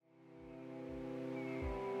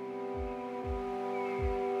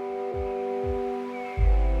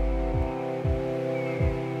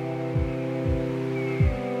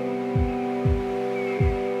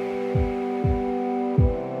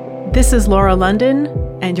This is Laura London,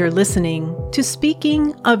 and you're listening to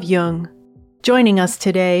Speaking of Jung. Joining us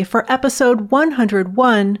today for episode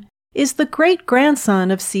 101 is the great-grandson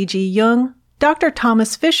of C.G. Jung, Dr.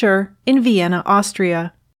 Thomas Fischer, in Vienna,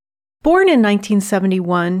 Austria. Born in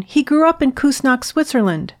 1971, he grew up in Küsnacht,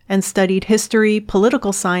 Switzerland, and studied history,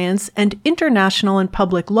 political science, and international and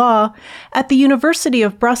public law at the University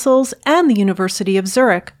of Brussels and the University of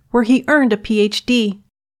Zurich, where he earned a Ph.D.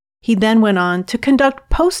 He then went on to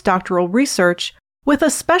conduct postdoctoral research with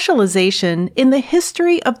a specialization in the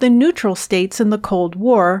history of the neutral states in the Cold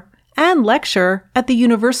War and lecture at the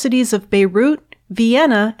universities of Beirut,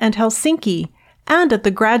 Vienna, and Helsinki, and at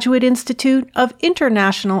the Graduate Institute of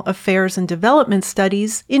International Affairs and Development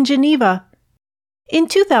Studies in Geneva. In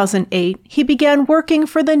 2008, he began working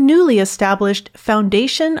for the newly established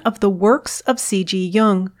Foundation of the Works of C.G.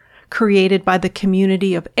 Jung, created by the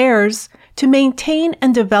community of heirs to maintain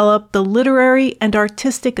and develop the literary and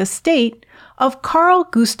artistic estate of Carl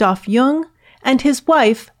Gustav Jung and his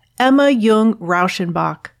wife, Emma Jung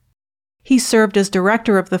Rauschenbach. He served as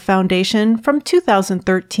director of the foundation from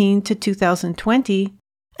 2013 to 2020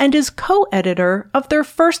 and is co-editor of their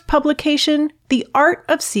first publication, The Art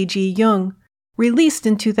of C.G. Jung, released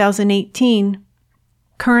in 2018.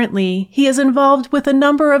 Currently, he is involved with a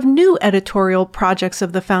number of new editorial projects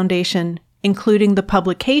of the foundation, including the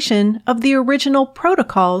publication of the original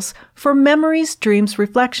protocols for Memories, Dreams,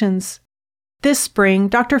 Reflections. This spring,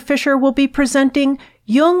 Dr. Fischer will be presenting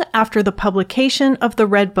Jung after the publication of the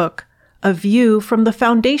Red Book, a view from the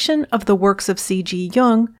Foundation of the Works of C.G.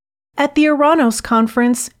 Jung, at the Eranos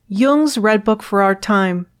Conference, Jung's Red Book for Our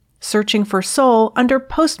Time, Searching for Soul Under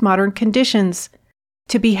Postmodern Conditions,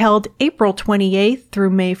 to be held April 28th through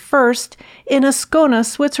May 1st in Ascona,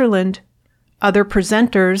 Switzerland. Other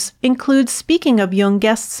presenters include Speaking of Jung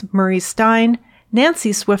guests Murray Stein,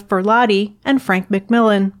 Nancy Swift-Berlotti, and Frank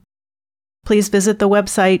McMillan. Please visit the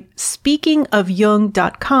website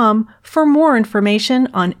speakingofjung.com for more information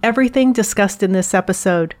on everything discussed in this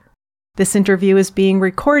episode. This interview is being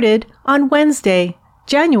recorded on Wednesday,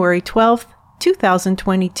 January 12th,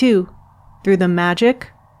 2022, through the magic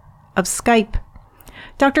of Skype.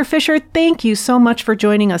 Dr. Fischer, thank you so much for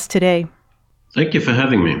joining us today. Thank you for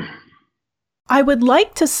having me. I would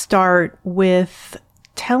like to start with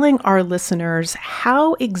telling our listeners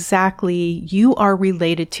how exactly you are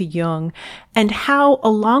related to Jung and how,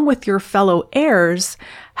 along with your fellow heirs,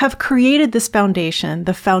 have created this foundation,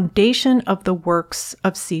 the Foundation of the Works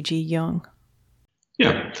of C.G. Jung.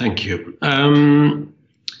 Yeah, thank you.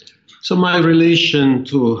 So my relation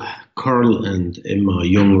to Carl and Emma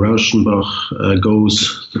Jung Rauschenbach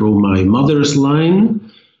goes through my mother's line.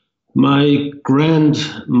 My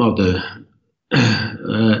grandmother,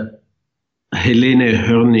 Helene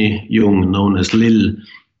Hörny Jung, known as Lil,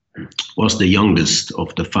 was the youngest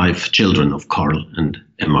of the 5 children of Carl and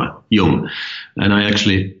Emma Jung. And I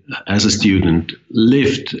actually, as a student,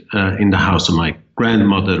 lived in the house of my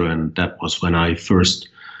grandmother, and that was when I first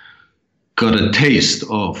got a taste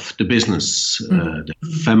of the business, the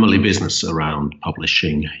family business around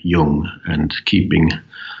publishing Jung and keeping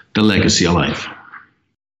the legacy alive.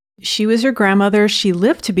 She was your grandmother. She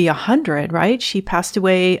lived to be 100, right? She passed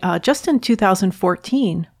away just in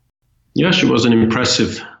 2014. Yeah, she was an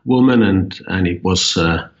impressive woman, and it was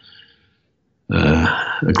a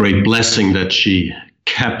great blessing that she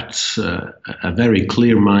kept a very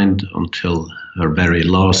clear mind until her very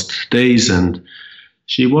last days. And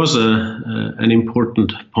she was an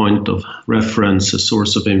important point of reference, a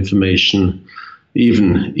source of information,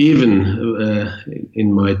 even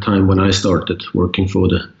in my time when I started working for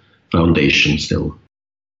the foundation still.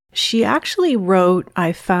 She actually wrote,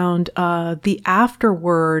 I found, the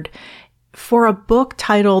afterword for a book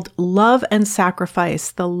titled Love and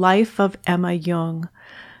Sacrifice, The Life of Emma Jung.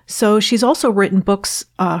 So she's also written books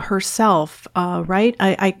herself, right?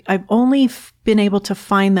 I've only been able to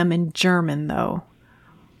find them in German, though.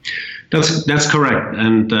 That's correct.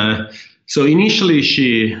 And so initially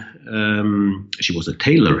she was a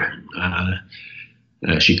tailor.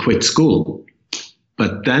 She quit school.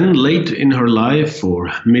 But then late in her life or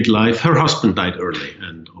midlife, her husband died early,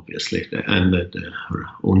 and obviously, and her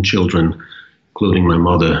own children, including my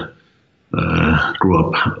mother, grew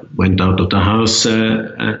up, went out of the house.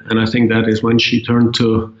 And I think that is when she turned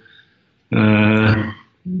to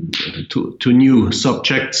new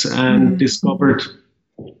subjects and discovered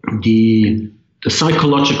the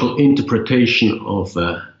psychological interpretation of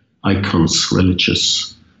icons,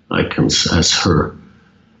 religious icons, as her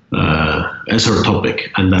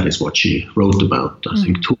topic, and that is what she wrote about. I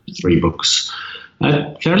think 2 or 3 books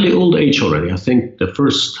at fairly old age already. I think her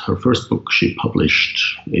first book she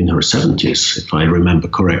published in her 70s, if I remember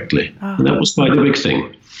correctly. Oh. And that was quite a big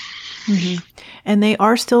thing. Mm-hmm. And they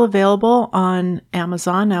are still available on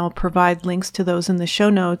Amazon. I'll provide links to those in the show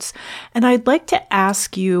notes. And I'd like to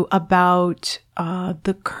ask you about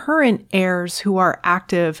the current heirs who are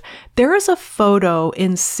active. There is a photo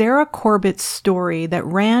in Sarah Corbett's story that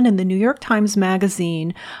ran in the New York Times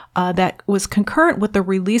Magazine that was concurrent with the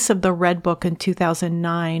release of the Red Book in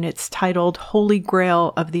 2009. It's titled Holy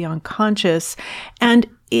Grail of the Unconscious. And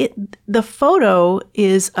the photo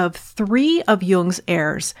is of 3 of Jung's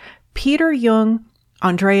heirs: Peter Jung,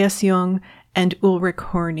 Andreas Jung, and Ulrich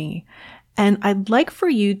Hörny. And I'd like for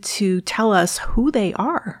you to tell us who they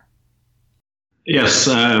are. Yes,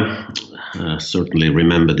 certainly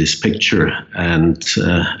remember this picture, and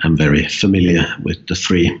I'm very familiar with the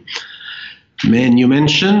 3 men you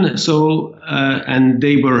mentioned. So, and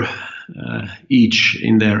they were each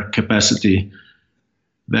in their capacity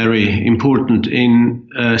very important in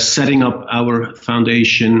setting up our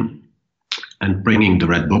foundation and bringing the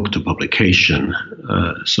Red Book to publication.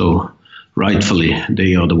 So rightfully,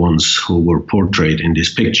 they are the ones who were portrayed in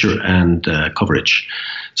this picture and coverage.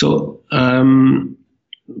 So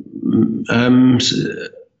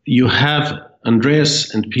you have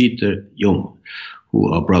Andreas and Peter Jung,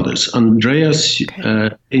 who are brothers. Andreas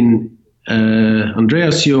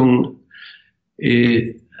Jung,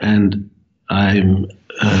 and I'm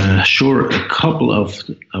sure a couple of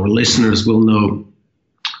our listeners will know,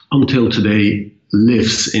 until today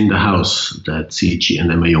lives in the house that C.G.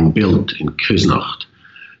 and Emma Jung built in Küsnacht.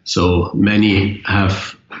 So many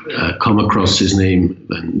have come across his name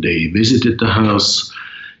when they visited the house.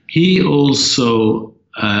 He also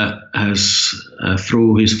has,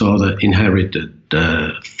 through his father, inherited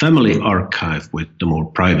the family archive with the more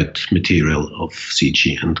private material of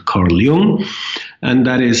C.G. and Carl Jung. And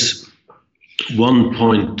that is one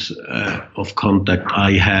point of contact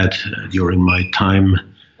I had during my time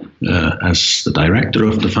as the director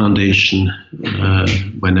of the foundation.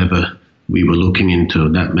 Whenever we were looking into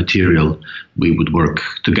that material, we would work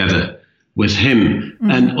together with him.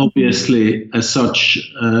 Mm-hmm. And obviously, as such,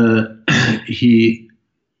 he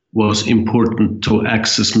was important to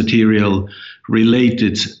access material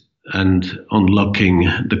related and unlocking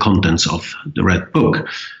the contents of the Red Book.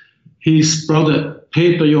 His brother,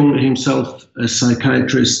 Peter Jung, himself a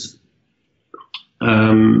psychiatrist,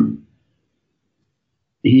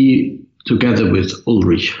 he, together with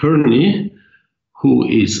Ulrich Hörny, who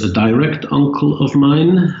is a direct uncle of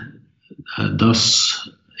mine, thus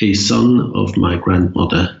a son of my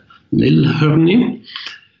grandmother, Lil Hörny,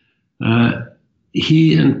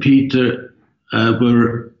 he and Peter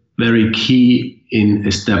were very key in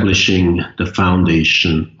establishing the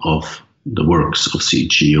foundation of the works of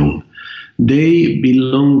C.G. Jung. They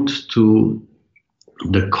belonged to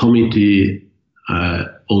the committee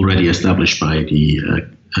already established by the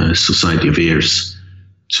Society of Heirs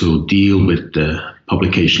to deal with the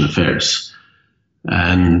publication affairs.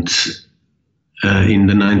 And in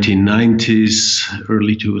the 1990s,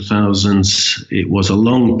 early 2000s, it was a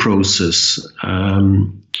long process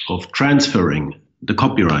of transferring the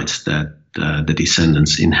copyrights that the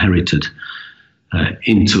descendants inherited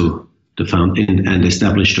into the and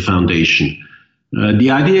established the foundation. The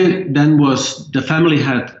idea then was the family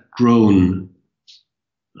had grown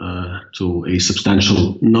to a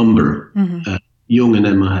substantial number. Mm-hmm.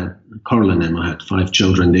 Carl and Emma had 5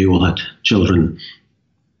 children. They all had children.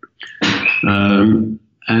 And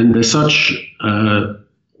as such,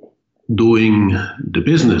 doing the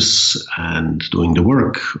business and doing the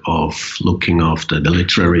work of looking after the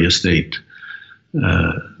literary estate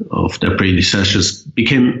of their predecessors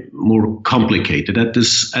became more complicated. At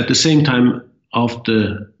the same time, of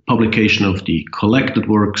the publication of the collected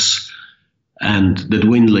works and the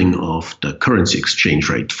dwindling of the currency exchange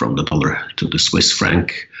rate from the dollar to the Swiss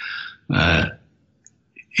franc,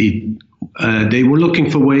 they were looking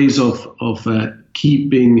for ways of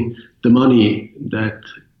keeping the money that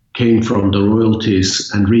came from the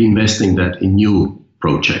royalties and reinvesting that in new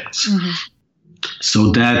projects. Mm-hmm.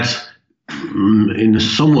 So that in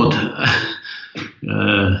somewhat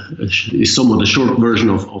is somewhat a short version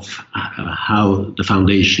of how the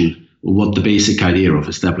foundation, what the basic idea of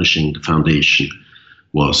establishing the foundation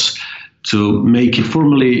was, to make it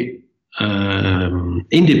formally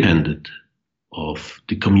independent of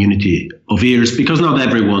the community of heirs, because not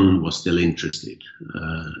everyone was still interested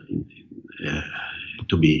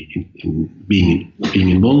to be in being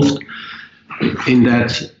involved in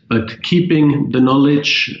that, but keeping the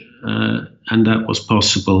knowledge, and that was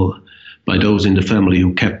possible by those in the family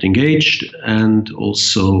who kept engaged and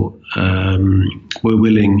also were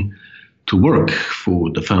willing to work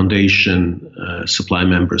for the foundation, supply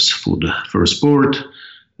members food for sport,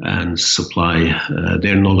 and supply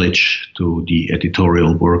their knowledge to the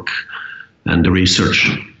editorial work and the research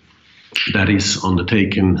that is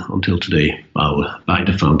undertaken until today by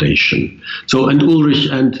the foundation. So, and Ulrich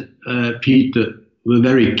and Peter were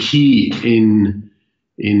very key in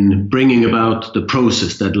bringing about the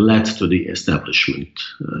process that led to the establishment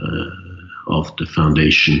of the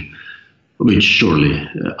foundation, which surely,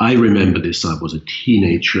 I remember this, I was a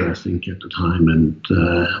teenager, I think, at the time, and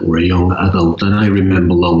or a young adult, and I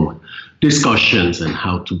remember long discussions and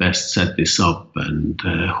how to best set this up and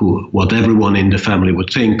what everyone in the family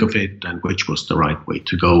would think of it and which was the right way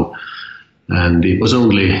to go. And it was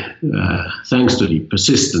only thanks to the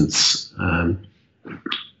persistence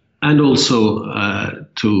and also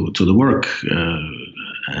to the work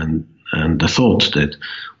and the thought that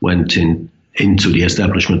went into the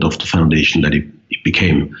establishment of the foundation that it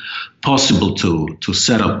became possible to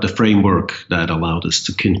set up the framework that allowed us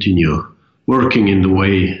to continue working in the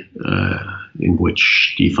way in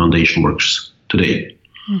which the foundation works today.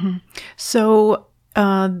 Mm-hmm. So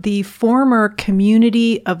the former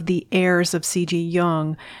Community of the Heirs of C.G.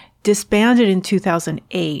 Jung disbanded in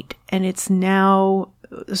 2008, and it's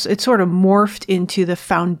sort of morphed into the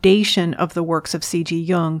Foundation of the Works of C.G.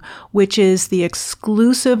 Jung, which is the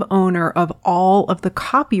exclusive owner of all of the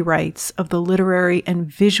copyrights of the literary and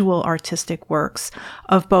visual artistic works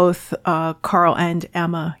of both Carl and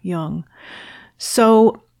Emma Jung.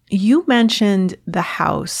 So you mentioned the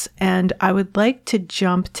house, and I would like to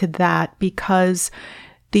jump to that because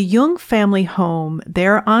the Jung family home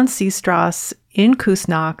there on Seestrasse in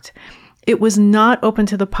Küsnacht, it was not open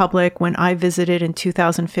to the public when I visited in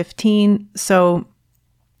 2015. So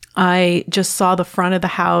I just saw the front of the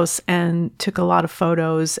house and took a lot of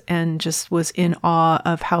photos and just was in awe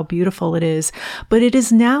of how beautiful it is. But it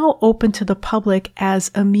is now open to the public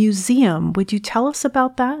as a museum. Would you tell us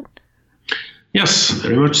about that? Yes,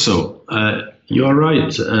 very much so. You are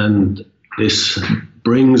right. And this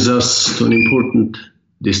brings us to an important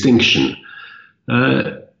distinction.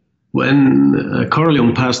 When Carl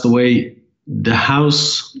Jung passed away, the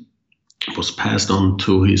house was passed on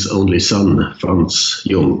to his only son, Franz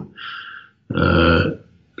Jung.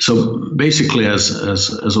 So basically,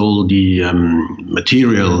 as all the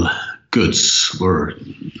material goods were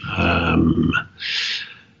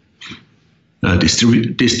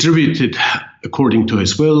distributed according to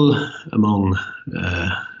his will among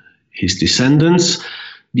his descendants,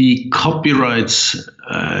 the copyrights,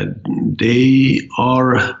 they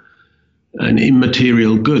are an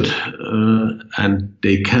immaterial good, and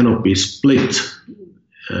they cannot be split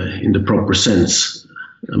in the proper sense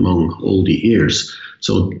among all the heirs.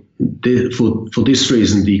 So for this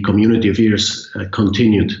reason, the community of heirs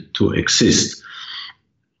continued to exist.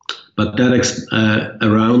 But that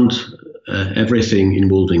around everything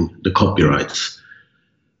involving the copyrights.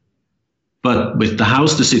 But with the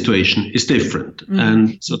house, the situation is different. Mm-hmm.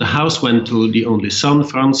 And so the house went to the only son,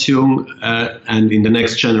 Franz Jung, and in the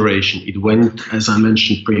next generation, it went, as I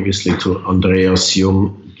mentioned previously, to Andreas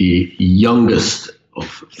Jung, the youngest of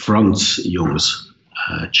Franz Jung's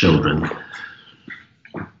children.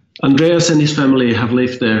 Andreas and his family have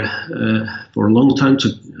lived there for a long time,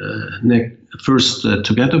 first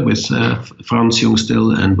together with Franz Jung still,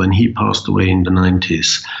 and when he passed away in the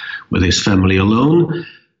 90s with his family alone.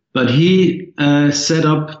 But he set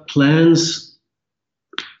up plans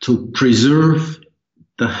to preserve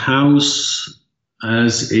the house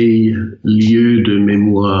as a lieu de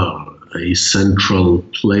mémoire, a central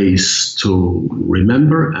place to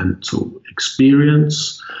remember and to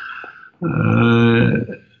experience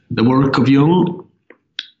the work of Jung.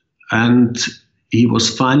 And he was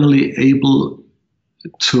finally able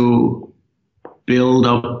to build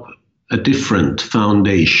up a different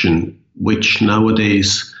foundation, which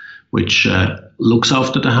nowadays looks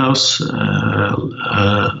after the house,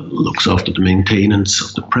 looks after the maintenance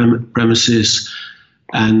of the premises,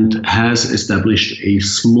 and has established a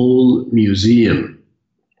small museum.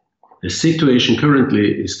 The situation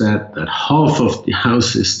currently is that half of the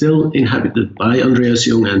house is still inhabited by Andreas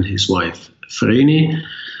Jung and his wife Vreni.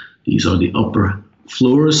 These are the upper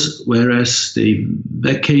floors, whereas they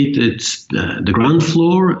vacated the ground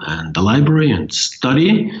floor and the library and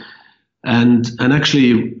study. And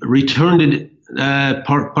actually returned it.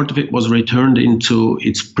 Part of it was returned into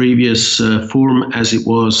its previous form as it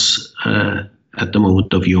was at the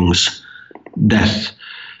moment of Jung's death.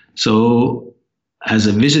 So, as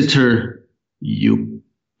a visitor, you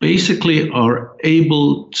basically are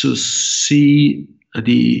able to see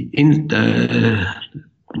the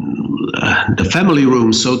family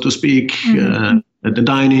room, so to speak, the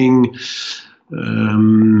dining,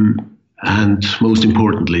 and most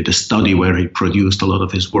importantly, the study where he produced a lot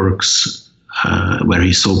of his works, where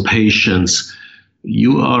he saw patients.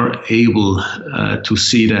 You are able to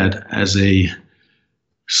see that as a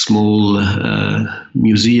small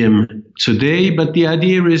museum today, but the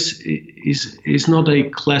idea is not a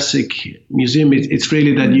classic museum. It's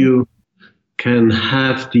really that you can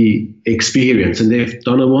have the experience, and they've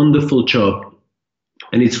done a wonderful job.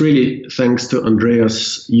 And it's really thanks to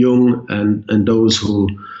Andreas Jung and those who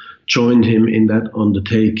joined him in that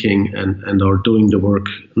undertaking and are doing the work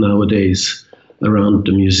nowadays around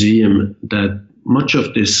the museum that much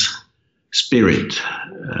of this spirit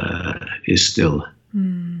is still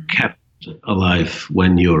kept alive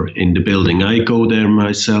when you're in the building. I go there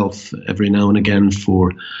myself every now and again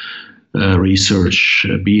for research,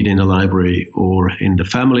 be it in a library or in the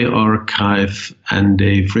family archive, and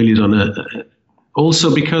they've really done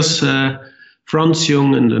also because Franz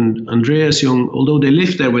Jung and Andreas Jung, although they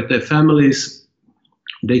lived there with their families,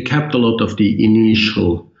 they kept a lot of the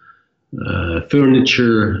initial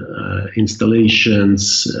furniture,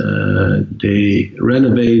 installations. They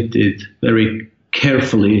renovated very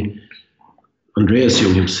carefully. Andreas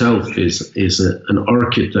Jung himself is an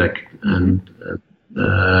architect and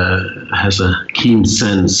has a keen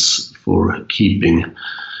sense for keeping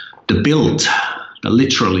the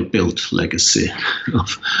literally built legacy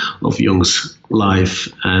of Jung's life.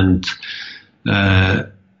 And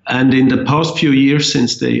in the past few years,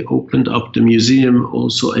 since they opened up the museum,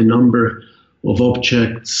 also a number of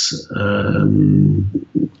objects,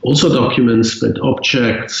 also documents, but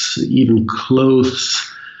objects, even clothes,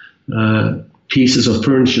 pieces of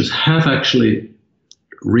furniture have actually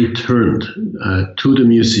returned to the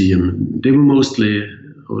museum. They were mostly,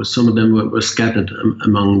 or some of them were scattered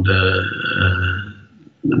among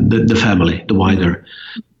the family, the wider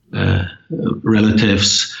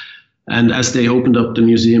relatives. And as they opened up the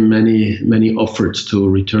museum, many offered to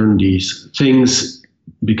return these things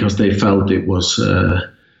because they felt it was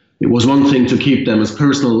one thing to keep them as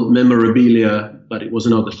personal memorabilia, but it was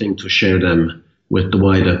another thing to share them with the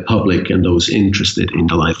wider public and those interested in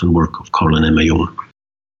the life and work of Carl and Emma Jung.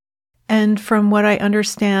 And from what I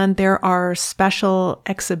understand, there are special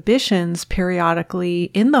exhibitions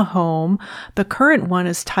periodically in the home. The current one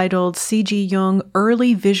is titled C.G. Jung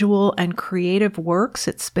Early Visual and Creative Works.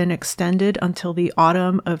 It's been extended until the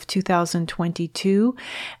autumn of 2022.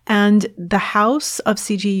 And the House of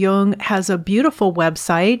C.G. Jung has a beautiful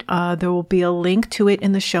website. There will be a link to it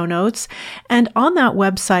in the show notes. And on that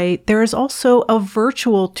website, there is also a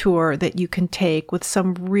virtual tour that you can take with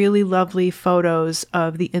some really lovely photos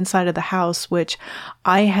of the inside of the house, which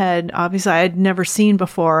I had never seen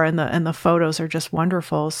before, and the photos are just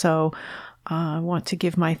wonderful. So I want to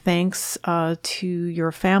give my thanks to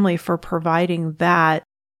your family for providing that.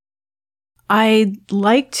 I'd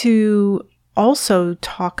like to also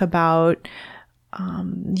talk about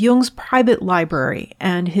Jung's private library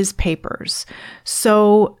and his papers.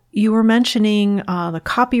 So you were mentioning the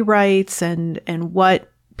copyrights and what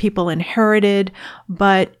people inherited,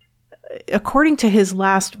 but according to his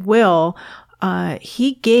last will,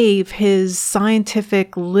 he gave his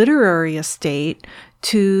scientific literary estate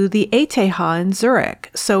to the ETH in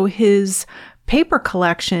Zurich. So his paper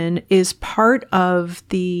collection is part of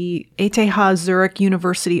the ETH Zurich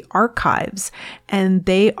University archives, and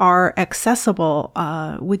they are accessible.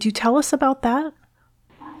 Would you tell us about that?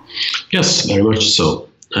 Yes, very much so.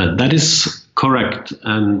 That is correct.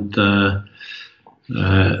 And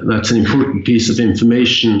that's an important piece of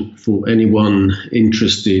information for anyone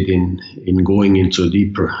interested in going into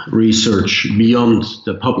deeper research beyond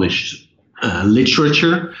the published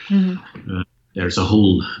literature. Mm-hmm. There's a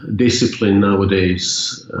whole discipline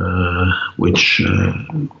nowadays which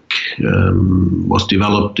was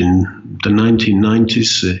developed in the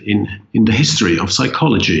 1990s in the history of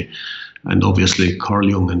psychology. And obviously Carl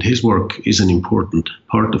Jung and his work is an important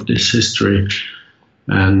part of this history.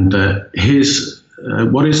 And his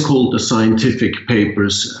what is called the scientific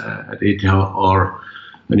papers at ETH are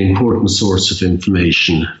an important source of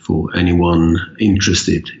information for anyone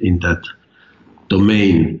interested in that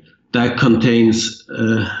domain. That contains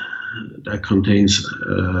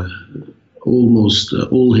almost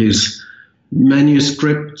all his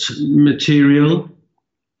manuscript material.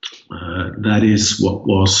 That is what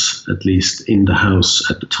was at least in the house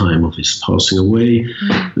at the time of his passing away.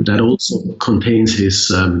 Mm-hmm. That also contains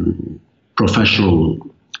his professional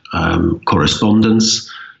correspondence.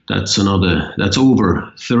 That's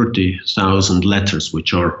over 30,000 letters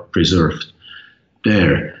which are preserved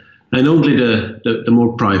there. and only the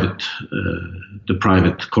more private, the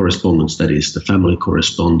private correspondence, that is the family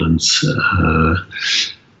correspondence,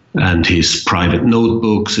 and his private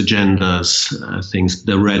notebooks, agendas, things,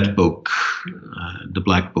 the red book, the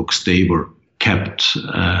black books, they were kept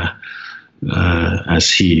as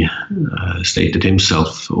he stated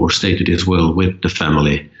himself, or stated his will, with the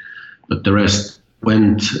family. But the rest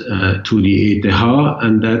went to the ETH,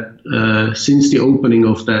 and that since the opening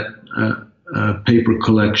of that paper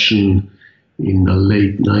collection in the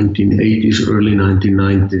late 1980s, early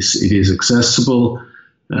 1990s, it is accessible,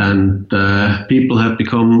 and people have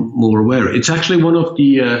become more aware. It's actually one of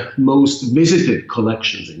the most visited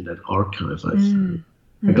collections in that archive. I've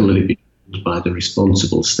regularly been told by the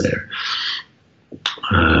responsibles there.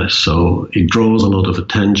 So it draws a lot of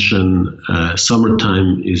attention.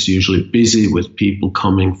 Summertime is usually busy with people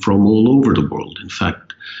coming from all over the world, in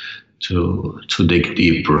fact, to dig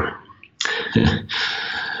deeper.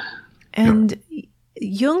 And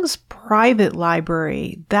Jung's private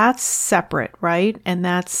library, that's separate, right? And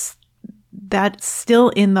that's still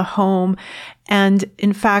in the home. And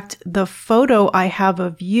in fact, the photo I have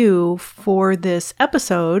of you for this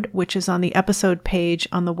episode, which is on the episode page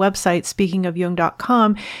on the website,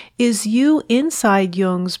 speakingofjung.com, is you inside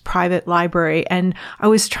Jung's private library. And I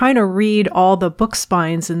was trying to read all the book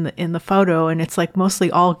spines in the photo, and it's like mostly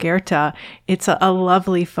all Goethe. It's a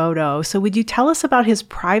lovely photo. So would you tell us about his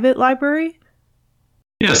private library?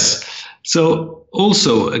 Yes. So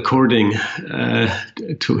also, according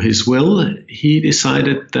to his will, he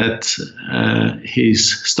decided that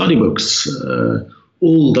his study books,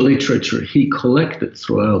 all the literature he collected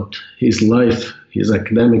throughout his life, his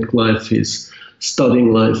academic life, his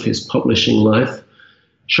studying life, his publishing life,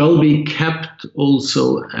 shall be kept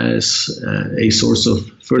also as a source of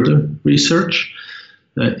further research.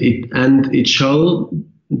 These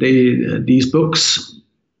books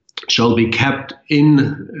shall be kept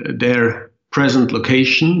in their present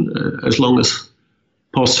location as long as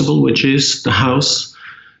possible, which is the house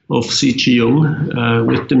of C.G. Jung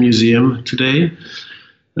with the museum today.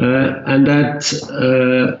 And that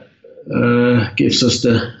gives us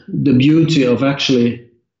the beauty of actually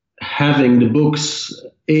having the books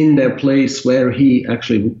in their place where he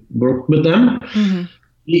actually worked with them. Mm-hmm.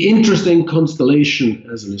 The interesting constellation,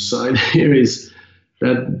 as an aside here, is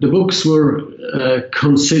that the books were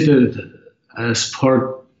considered as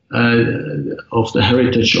part of the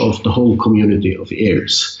heritage of the whole community of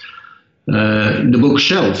heirs. The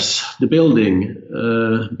bookshelves, the building,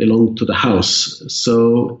 belong to the house.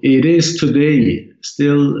 So it is today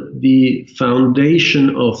still the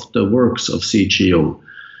foundation of the works of C.G. Jung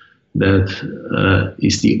that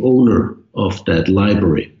is the owner of that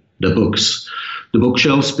library, the books. The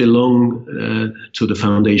bookshelves belong to the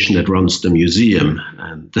foundation that runs the museum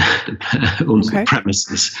and owns the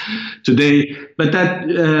premises today. But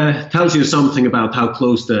that tells you something about how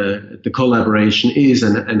close the collaboration is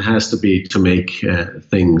and has to be to make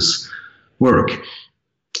things work.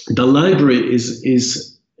 The library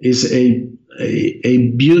is a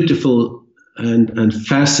beautiful and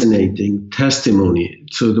fascinating testimony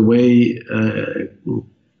to the way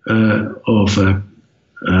of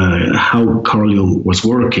how Carl Jung was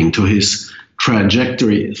working, to his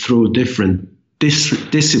trajectory through different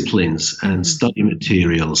disciplines and study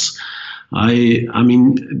materials. I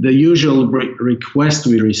mean, the usual request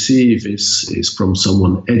we receive is from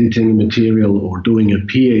someone editing material or doing a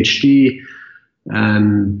PhD,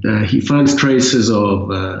 and he finds traces of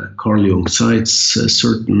Carl Jung, cites a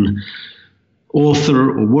certain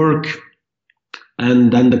author or work,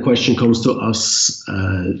 and then the question comes to us,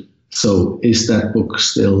 so is that book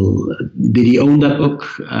still, did he own that book?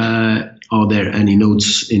 Are there any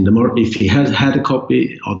notes in the margin? If he had a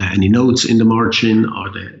copy, are there any notes in the margin? Are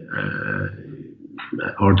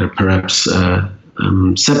there perhaps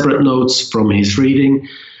separate notes from his reading?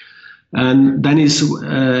 And then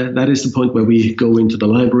that is the point where we go into the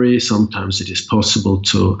library. Sometimes it is possible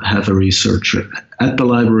to have a researcher at the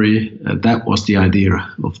library. That was the idea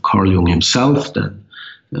of Carl Jung himself, that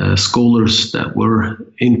scholars that were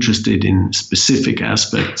interested in specific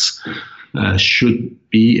aspects should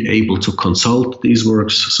be able to consult these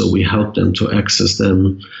works. So we help them to access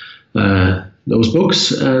them, those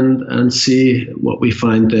books, and see what we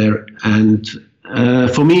find there. And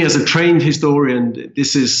for me, as a trained historian,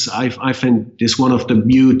 I find this one of the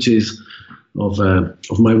beauties of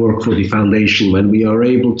my work for the foundation, when we are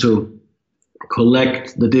able to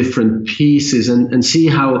collect the different pieces and see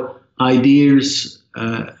how ideas,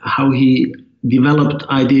 how he developed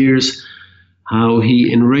ideas, how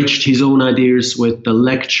he enriched his own ideas with the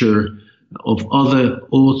lecture of other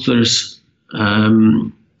authors,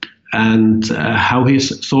 and how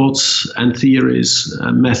his thoughts and theories,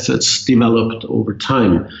 methods developed over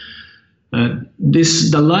time.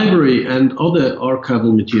 The library and other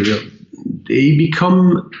archival material, they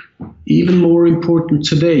become even more important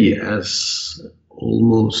today, as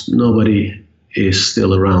almost nobody is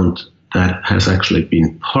still around that has actually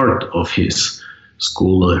been part of his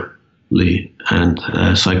scholarly and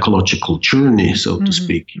psychological journey, so to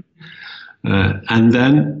speak. And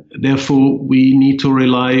then, therefore, we need to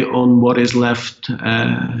rely on what is left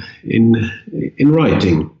in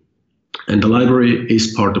writing. And the library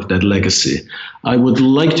is part of that legacy. I would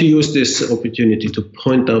like to use this opportunity to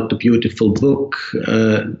point out the beautiful book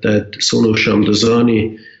that Sonu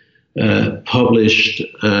Shamdasani published,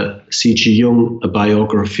 C.G. Jung, A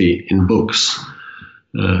Biography in Books,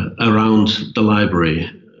 around the library,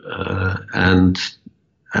 and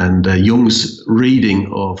Jung's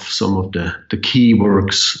reading of some of the key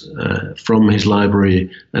works from his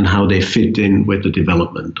library and how they fit in with the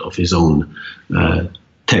development of his own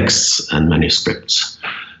texts and manuscripts.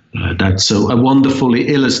 That's a wonderfully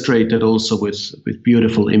illustrated, also with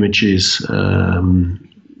beautiful images,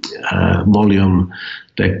 volume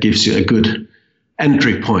that gives you a good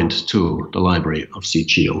entry point to the library of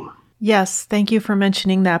C.G. Jung. Yes, thank you for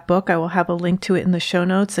mentioning that book. I will have a link to it in the show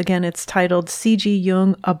notes. Again, it's titled C.G.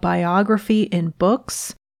 Jung, A Biography in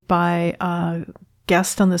Books, by a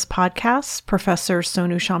guest on this podcast, Professor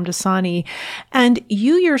Sonu Shamdasani. And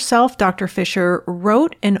you yourself, Dr. Fischer,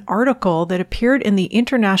 wrote an article that appeared in the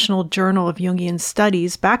International Journal of Jungian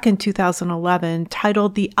Studies back in 2011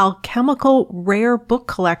 titled The Alchemical Rare Book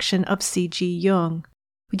Collection of C.G. Jung.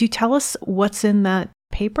 Would you tell us what's in that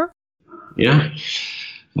paper? Yeah.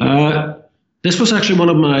 This was actually one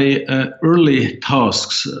of my early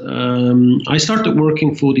tasks. I started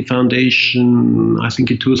working for the foundation, I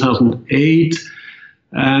think, in 2008.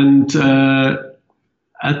 And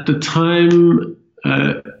at the time,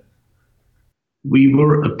 we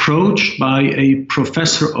were approached by a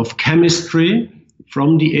professor of chemistry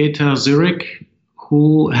from the ETH Zurich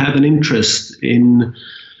who had an interest in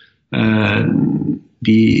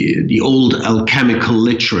the old alchemical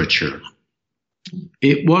literature.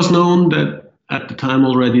 It was known that at the time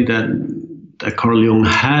already that Carl Jung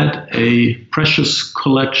had a precious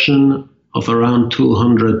collection of around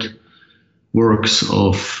 200 works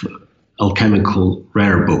of alchemical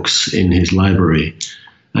rare books in his library.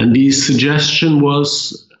 And the suggestion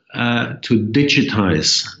was to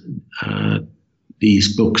digitize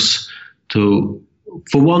these books, to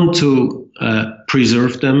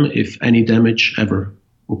preserve them if any damage ever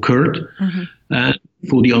occurred, and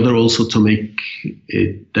for the other also to make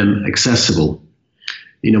them accessible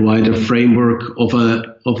in a wider framework of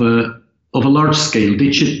a large-scale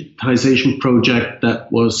digitization project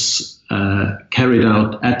that was carried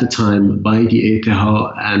out at the time by the ETH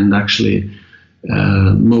and actually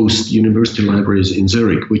most university libraries in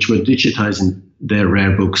Zurich, which were digitizing their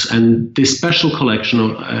rare books. And this special collection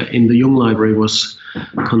in the Jung Library was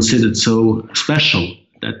considered so special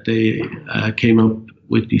that they came up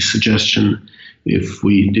with the suggestion if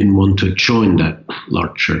we didn't want to join that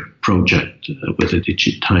larger project with the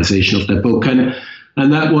digitization of that book. And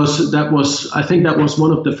that was I think that was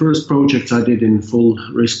one of the first projects I did in full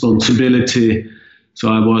responsibility.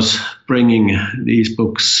 So I was bringing these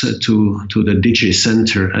books to the Digi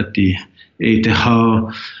Center at the ETH,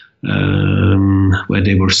 where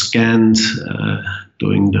they were scanned,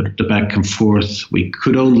 doing the back and forth. We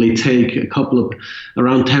could only take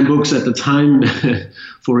around 10 books at a time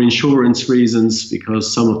for insurance reasons,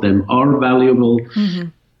 because some of them are valuable.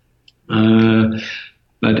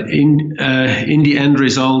 But in the end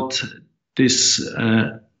result, this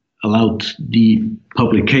allowed the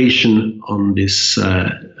publication on this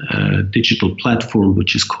digital platform,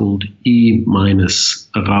 which is called e-rara.ch.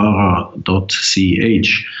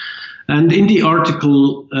 And in the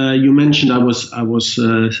article you mentioned, I was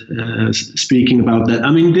speaking about that.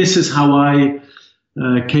 I mean, this is how I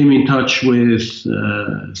came in touch with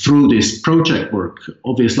through this project work.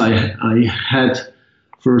 Obviously, I had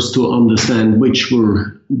first to understand which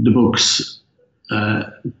were the books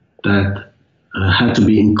that had to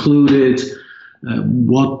be included,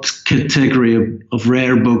 what category of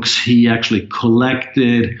rare books he actually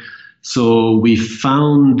collected. So we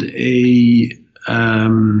found a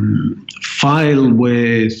file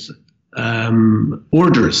with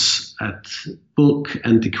orders at book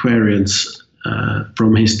antiquarians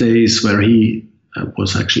from his days, where he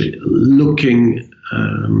was actually looking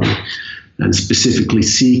and specifically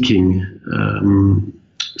seeking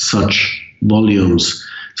such volumes.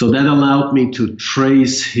 So that allowed me to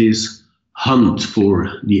trace his hunt for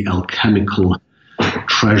the alchemical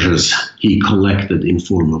treasures he collected in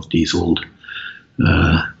form of these old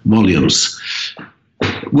volumes,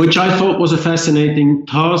 which I thought was a fascinating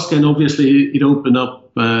task, and obviously it opened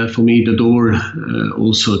up for me the door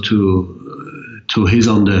also to his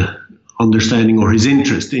understanding or his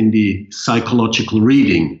interest in the psychological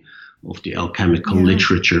reading of the alchemical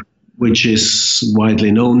literature, which is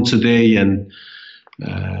widely known today, and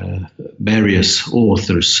various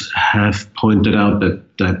authors have pointed out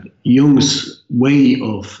that Jung's way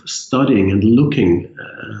of studying and looking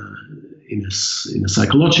in a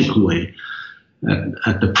psychological way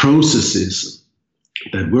at the processes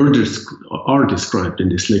that are described in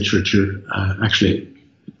this literature actually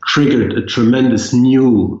triggered a tremendous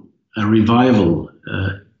new revival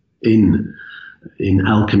in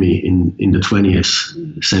alchemy in the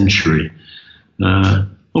 20th century.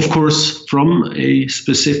 Of course, from a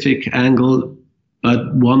specific angle,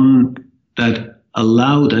 but one that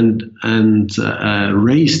allowed and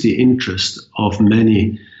raised the interest of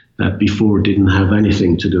many that before didn't have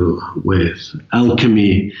anything to do with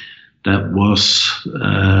alchemy, that was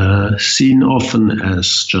seen often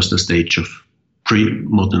as just a stage of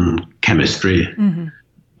pre-modern chemistry. Mm-hmm.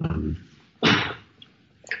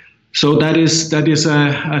 So that is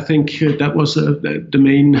I think that was the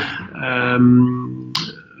main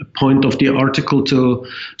point of the article to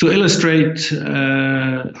illustrate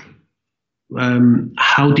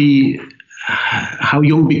how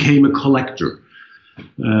Jung became a collector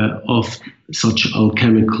of such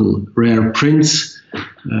alchemical rare prints.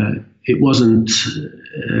 It wasn't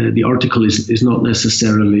the article is not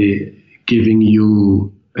necessarily giving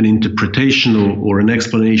you an interpretation or an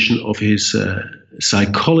explanation of his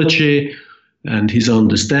psychology and his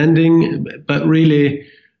understanding, but really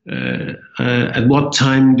at what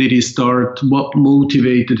time did he start, what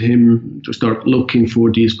motivated him to start looking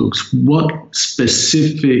for these books, what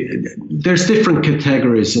specific, there's different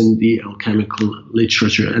categories in the alchemical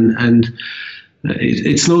literature, and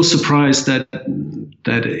it's no surprise that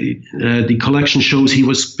the collection shows he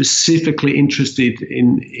was specifically interested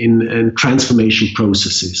in transformation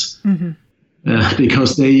processes. Mm-hmm.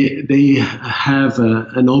 Because they have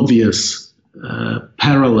an obvious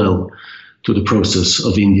parallel to the process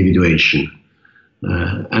of individuation.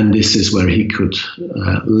 And this is where he could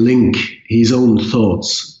link his own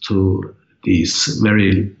thoughts to these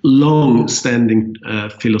very long-standing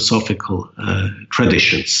philosophical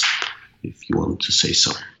traditions, if you want to say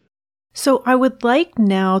so. So I would like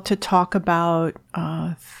now to talk about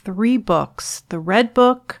 3 books: The Red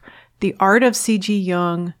Book, The Art of C.G.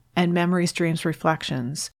 Jung, and Memories, Dreams,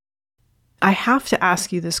 Reflections. I have to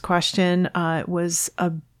ask you this question. It was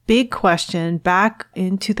a big question back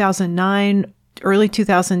in 2009, early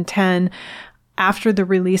 2010. After the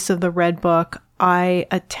release of the Red Book, I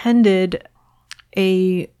attended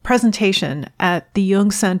a presentation at the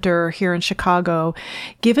Jung Center here in Chicago,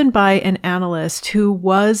 given by an analyst who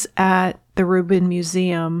was at the Rubin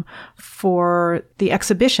Museum for the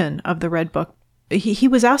exhibition of the Red Book. He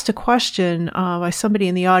was asked a question by somebody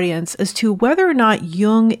in the audience as to whether or not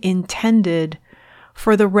Jung intended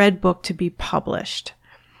for the Red Book to be published.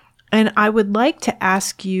 And I would like to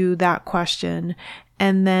ask you that question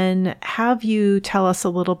and then have you tell us a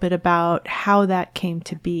little bit about how that came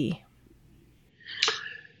to be.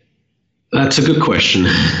 That's a good question,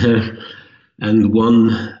 and one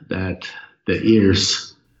that the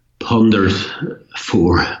ears pondered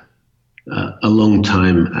for a long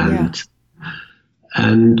time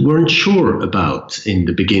and weren't sure about in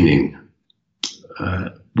the beginning.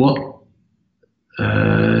 What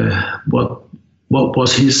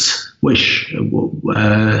was his wish?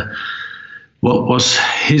 What was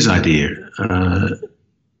his idea?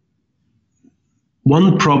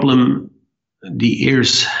 One problem the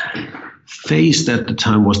ears faced at the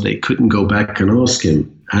time was they couldn't go back and ask him,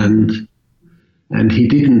 and he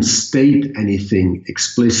didn't state anything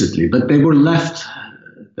explicitly, but they were left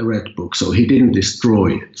the Red Book, so he didn't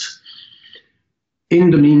destroy it.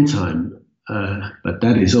 In the meantime, but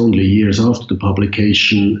that is only years after the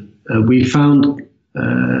publication, we found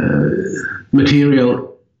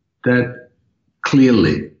material that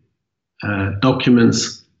clearly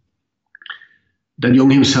documents that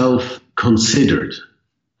Jung himself considered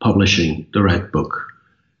publishing the Red Book.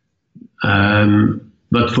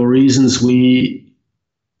 But for reasons we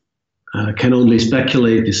can only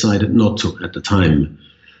speculate, decided not to at the time.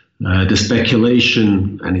 The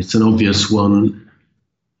speculation, and it's an obvious one,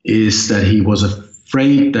 is that he was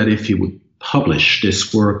afraid that if he would publish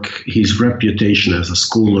this work, his reputation as a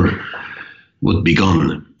scholar would be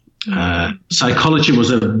gone. Psychology was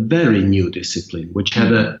a very new discipline, which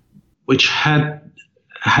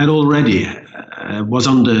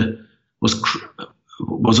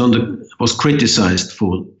was criticized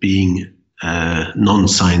for being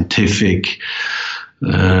non-scientific.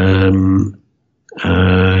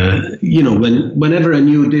 Whenever a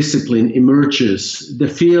new discipline emerges, the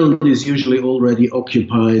field is usually already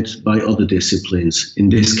occupied by other disciplines. In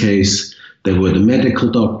this case, there were the medical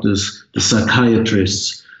doctors, the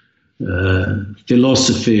psychiatrists,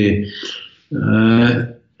 philosophy,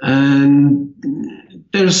 and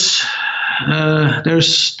there's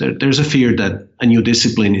a fear that a new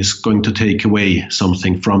discipline is going to take away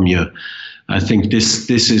something from you. I think this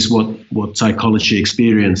is what psychology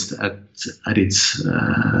experienced at its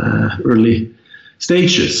early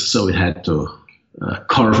stages. So it had to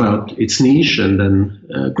carve out its niche and then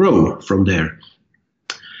grow from there.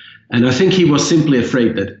 And I think he was simply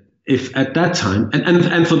afraid that if at that time,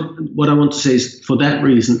 and for what I want to say is for that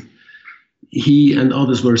reason, he and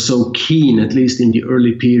others were so keen, at least in the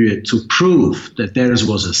early period, to prove that theirs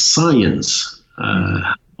was a science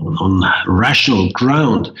on rational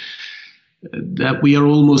ground, that we are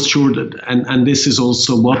almost sure that, and this is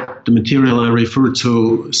also what the material I refer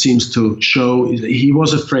to seems to show, is that he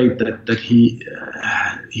was afraid that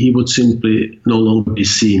he would simply no longer be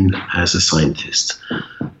seen as a scientist,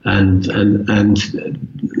 and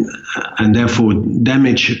therefore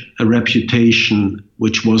damage a reputation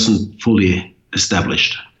which wasn't fully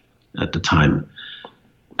established at the time.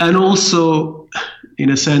 And also, in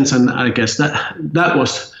a sense, and I guess that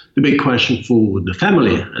was the big question for the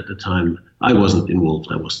family at the time. I wasn't involved,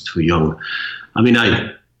 I was too young. I mean,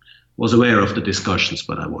 I was aware of the discussions,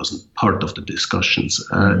 but I wasn't part of the discussions.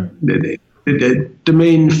 The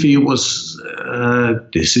main fear was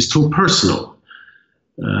this is too personal.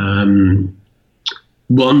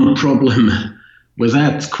 One problem with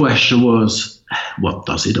that question was, what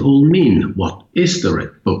does it all mean? What is the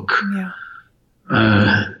Red Book? Yeah.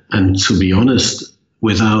 And to be honest,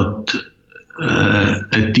 without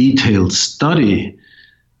a detailed study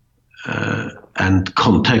and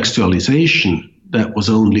contextualization that was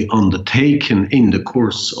only undertaken in the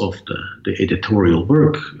course of the editorial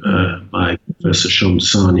work by Professor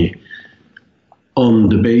Shamdasani on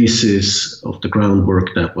the basis of the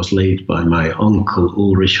groundwork that was laid by my uncle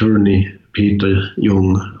Ulrich Hörny, Peter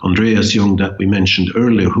Jung, Andreas Jung that we mentioned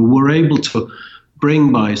earlier, who were able to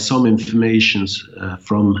bring by some information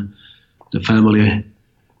from the family,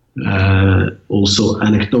 also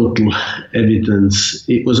anecdotal evidence.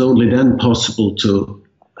 It was only then possible to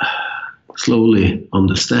slowly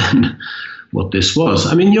understand what this was.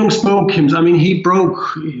 I mean, Jung spoke him. I mean, he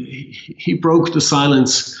broke the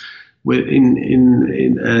silence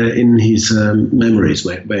in his memories,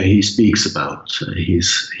 where he speaks about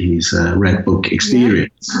his Red Book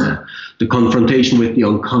experience, the confrontation with the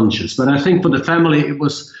unconscious. But I think for the family, it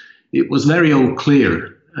was very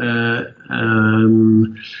unclear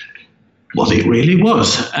what it really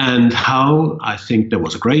was, and how. I think there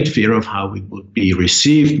was a great fear of how it would be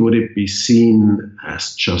received. Would it be seen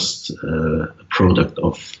as just a product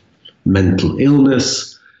of mental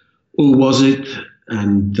illness, or was it?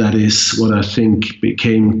 And that is what I think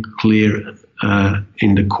became clear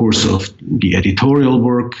in the course of the editorial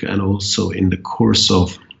work, and also in the course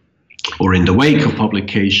of, or in the wake of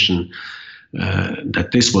publication,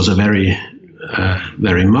 that this was a very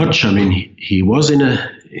much. I mean, he was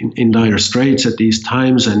in dire straits at these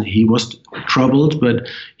times, and he was troubled, but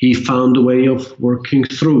he found a way of working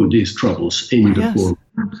through these troubles in the form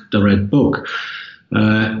of the Red Book.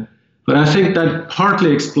 But I think that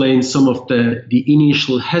partly explains some of the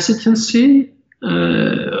initial hesitancy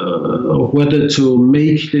of whether to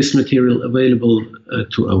make this material available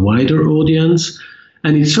to a wider audience.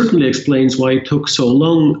 And it certainly explains why it took so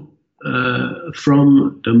long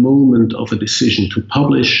from the moment of a decision to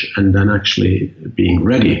publish and then actually being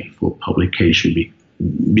ready for publication,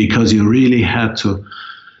 because you really had to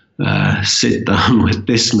sit down with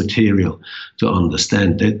this material to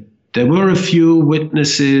understand that there were a few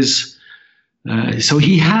witnesses. So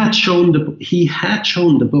he had shown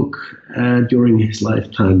the book during his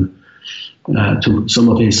lifetime to some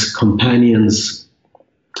of his companions.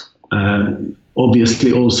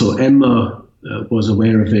 Obviously, also Emma was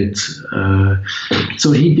aware of it.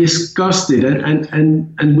 So he discussed it,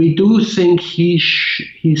 and we do think he's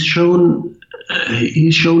shown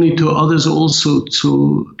it to others also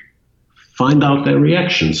to find out their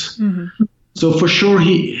reactions. Mm-hmm. So for sure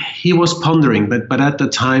he was pondering, but at the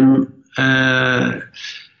time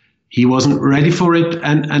he wasn't ready for it,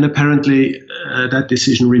 and apparently that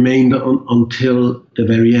decision remained until the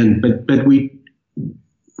very end. But we,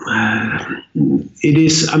 it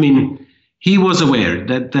is. I mean, he was aware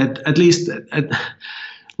that at least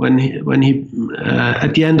when he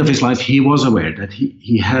at the end of his life, he was aware that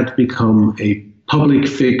he had become a public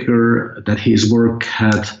figure, that his work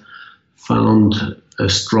had found a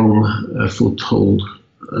strong foothold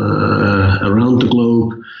around the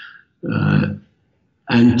globe.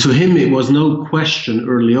 And to him, it was no question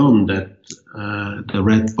early on that the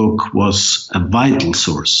Red Book was a vital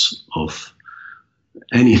source of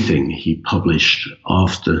anything he published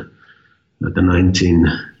after the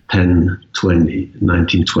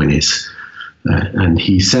 1920s. And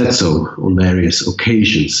he said so on various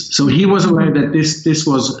occasions. So he was aware that this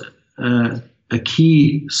was a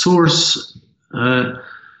key source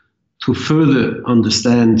to further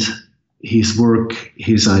understand his work,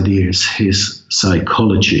 his ideas, his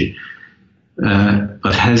psychology,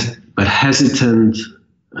 but hesitant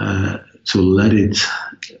to let it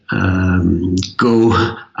go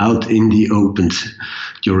out in the open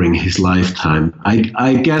during his lifetime.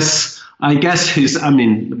 I guess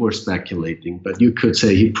we're speculating, but you could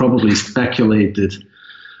say he probably speculated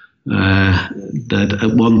that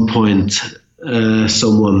at one point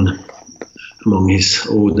someone among his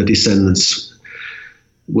older descendants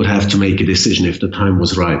would have to make a decision if the time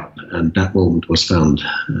was right, and that moment was found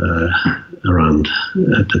around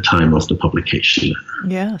at the time of the publication.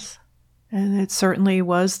 Yes, and it certainly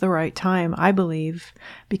was the right time, I believe,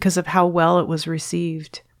 because of how well it was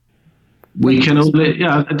received. We can only,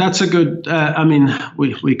 that's a good,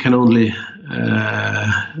 we can only,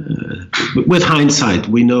 with hindsight,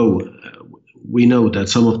 we know that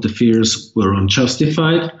some of the fears were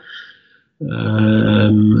unjustified.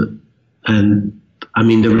 And I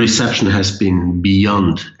mean, the reception has been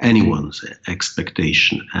beyond anyone's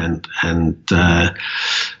expectation, and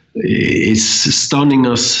it's stunning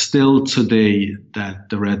us still today that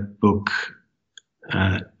the Red Book,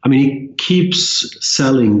 it keeps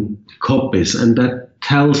selling copies, and that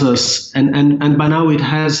tells us, and by now it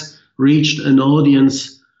has reached an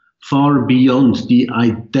audience far beyond the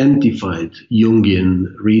identified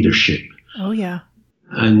Jungian readership. Oh yeah,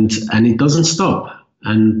 and it doesn't stop.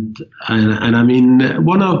 And I mean,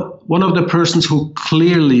 one of the persons who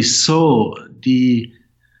clearly saw the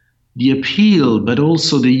appeal, but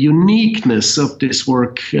also the uniqueness of this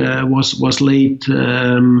work was late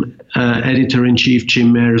editor-in-chief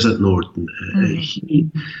Jim Mears at Norton.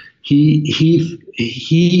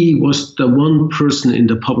 He was the one person in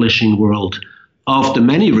the publishing world, after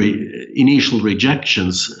many initial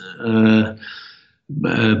rejections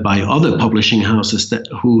by other publishing houses,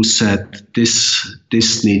 who said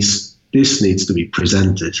this needs to be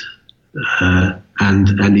presented, and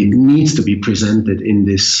it needs to be presented in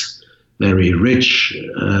this very rich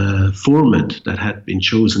format that had been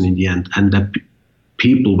chosen in the end, and that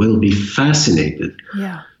people will be fascinated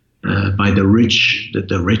by the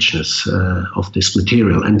richness of this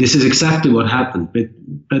material. And this is exactly what happened.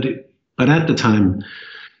 But at the time,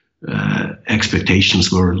 expectations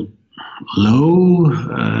were low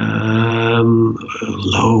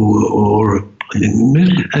or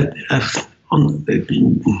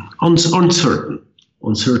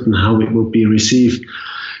uncertain how it would be received.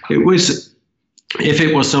 It was, if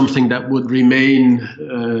it was something that would remain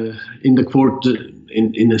in the court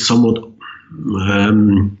in a somewhat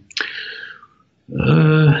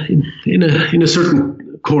in a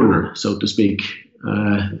certain corner, so to speak,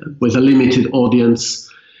 with a limited audience.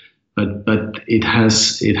 But it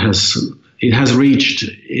has reached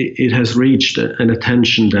an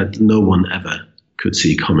attention that no one ever could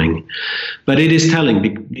see coming. But it is telling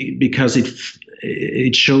because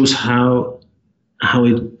it shows how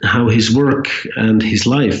his work and his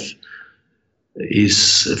life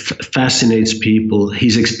fascinates people.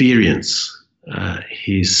 His experience,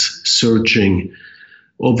 his searching,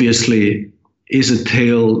 obviously, is a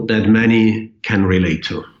tale that many can relate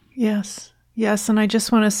to. Yes, and I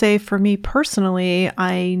just want to say, for me personally,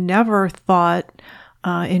 I never thought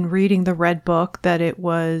in reading the Red Book that it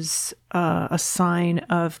was a sign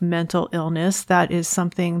of mental illness. That is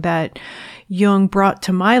something that Jung brought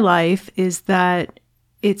to my life, is that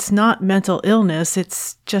it's not mental illness,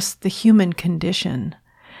 it's just the human condition.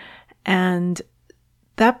 And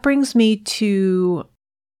that brings me to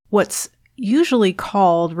what's usually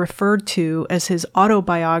referred to as his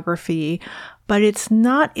autobiography, but it's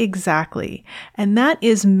not exactly. And that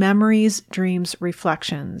is Memories, Dreams,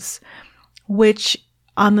 Reflections, which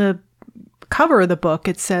on the cover of the book,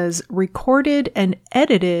 it says, recorded and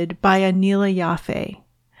edited by Anila Yaffe.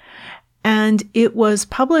 And it was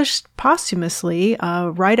published posthumously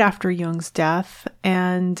right after Jung's death.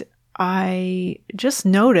 And I just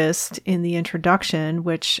noticed in the introduction,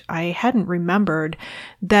 which I hadn't remembered,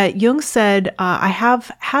 that Jung said, I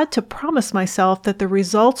have had to promise myself that the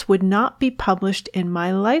results would not be published in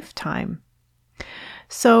my lifetime.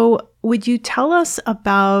 So would you tell us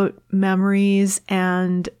about Memories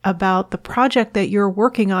and about the project that you're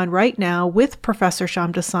working on right now with Professor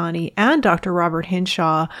Shamdasani and Dr. Robert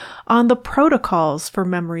Hinshaw on the protocols for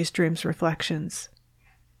Memories, Dreams, Reflections?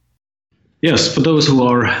 Yes, for those who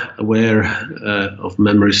are aware of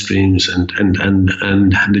memory streams and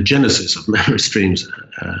the genesis of memory streams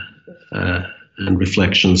and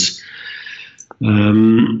reflections,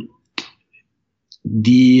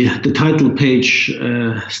 the title page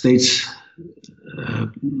states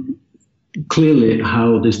clearly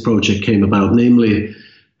how this project came about, namely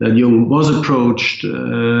that Jung was approached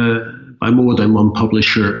by more than one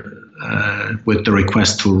publisher with the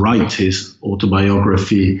request to write his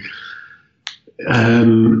autobiography.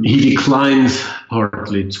 He declined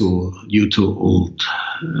partly due to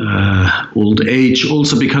old age,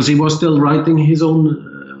 also because he was still writing his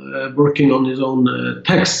own, working on his own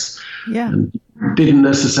texts, and didn't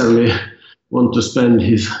necessarily want to spend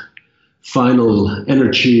his final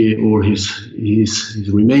energy or his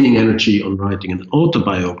remaining energy on writing an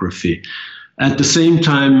autobiography. At the same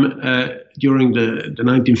time, during the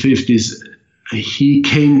 1950s, he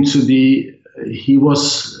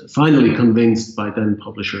was finally convinced by then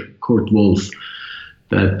publisher Kurt Wolff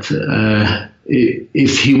that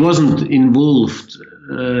if he wasn't involved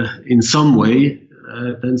in some way,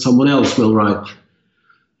 then someone else will write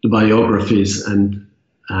the biographies, and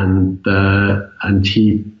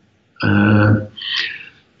he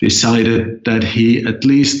decided that he at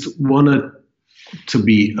least wanted to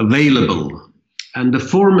be available. And the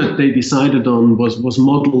format they decided on was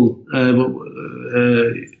modeled,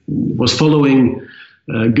 was following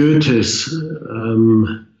Goethe's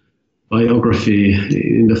biography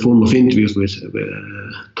in the form of interviews with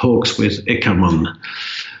talks with Eckermann,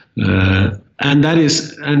 and that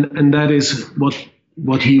is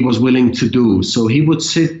what he was willing to do. So he would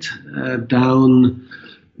sit down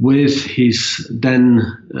with his then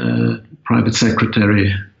private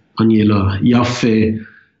secretary Agnella Jaffe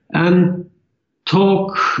and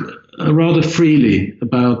talk rather freely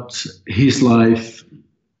about his life,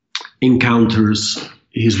 encounters,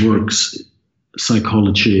 his works,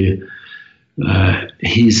 psychology,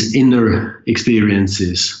 his inner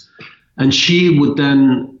experiences. And she would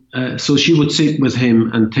then, so she would sit with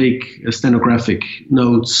him and take stenographic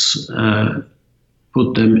notes,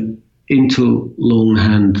 put them into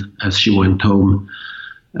longhand as she went home.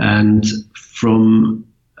 And from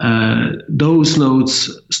those notes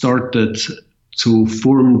started to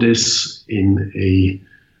form this in a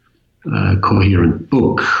coherent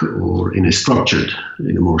book, or in a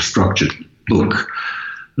more structured book.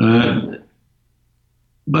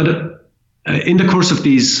 But in the course of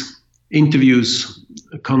these interviews,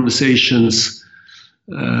 conversations,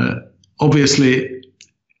 obviously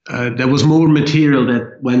there was more material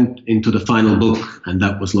that went into the final book, and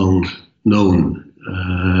that was long known.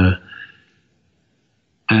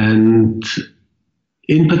 And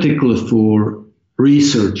in particular for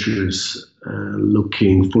researchers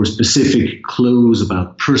looking for specific clues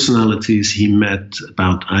about personalities he met,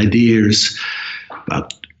 about ideas,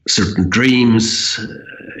 about certain dreams,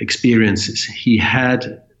 experiences he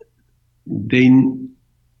had,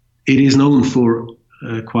 it is known for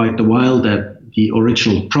quite a while that the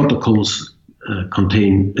original protocols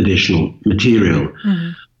contain additional material.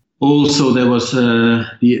 Mm-hmm. Also, there was the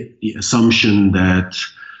assumption that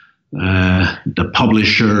the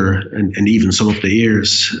publisher and even some of the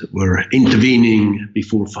heirs were intervening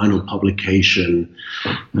before final publication.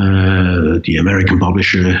 The American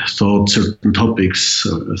publisher thought certain topics,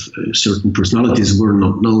 certain personalities were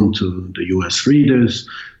not known to the US readers,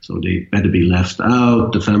 so they better be left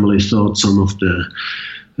out. The family thought some of the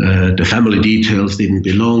family details didn't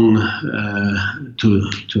belong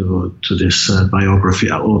to this biography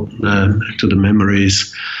or to the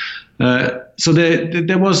memories. So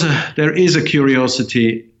there is a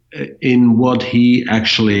curiosity in what he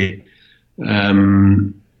actually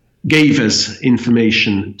gave as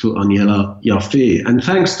information to Agnella Jaffe, and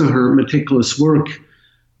thanks to her meticulous work,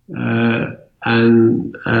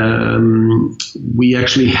 we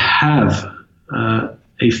actually have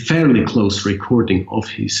a fairly close recording of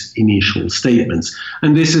his initial statements,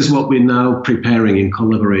 and this is what we're now preparing in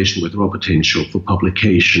collaboration with Robert Hinshaw for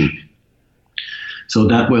publication. So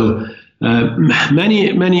that will.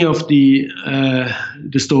 Many of the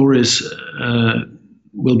stories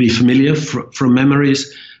will be familiar from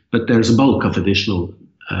Memories, but there's a bulk of additional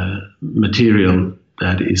material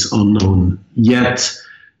that is unknown yet,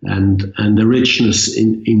 and the richness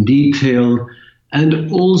in detail,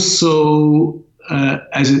 and also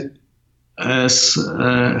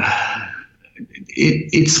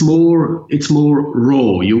it's more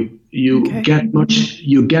raw. You get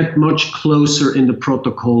much closer in the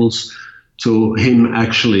protocols to him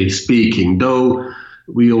actually speaking, though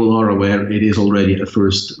we all are aware it is already a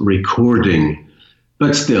first recording.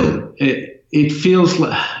 But still, it feels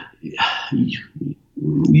like, you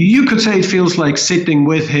could say it feels like sitting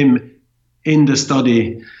with him in the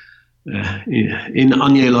study, in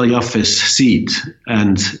Agnella Jaffe's seat,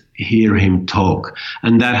 and hear him talk.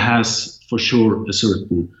 And that has for sure a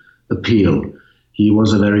certain appeal. He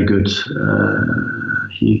was a very good,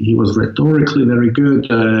 he was rhetorically very good.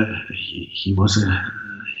 He was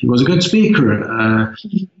a good speaker.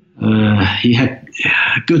 He had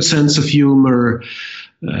a good sense of humor.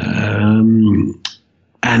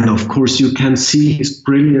 And of course, you can see his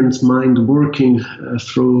brilliant mind working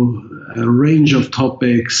through a range of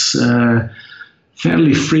topics,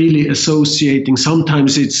 fairly freely associating.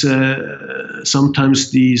 Sometimes these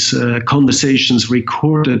conversations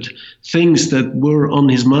recorded things that were on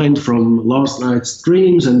his mind from last night's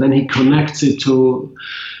dreams, and then he connects it to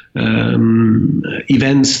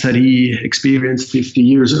events that he experienced 50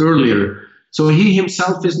 years earlier. So he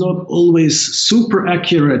himself is not always super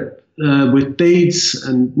accurate with dates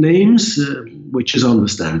and names, which is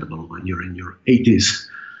understandable when you're in your 80s.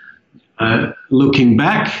 Looking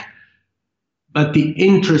back, but the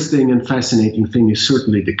interesting and fascinating thing is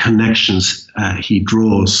certainly the connections he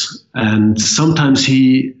draws. And sometimes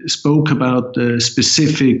he spoke about a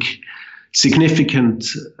specific, significant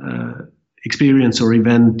experience or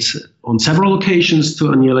event on several occasions to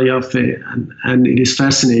Agnella Jaffe, and it is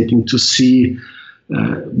fascinating to see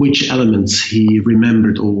which elements he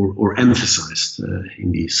remembered or emphasized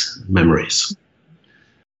in these memories.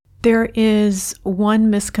 There is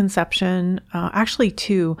one misconception, actually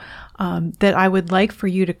two, that I would like for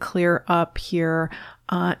you to clear up here.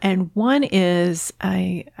 And one is,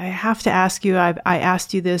 I have to ask you, I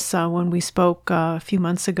asked you this when we spoke a few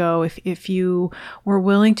months ago, if you were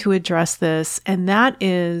willing to address this, and that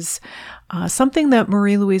is something that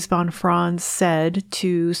Marie-Louise von Franz said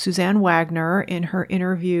to Suzanne Wagner in her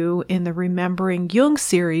interview in the Remembering Jung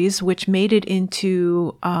series, which made it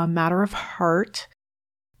into Matter of Heart.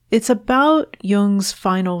 It's about Jung's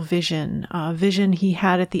final vision, a vision he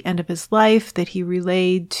had at the end of his life that he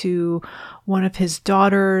relayed to one of his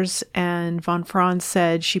daughters, and von Franz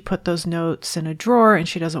said she put those notes in a drawer and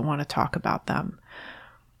she doesn't want to talk about them.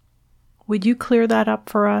 Would you clear that up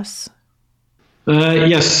for us?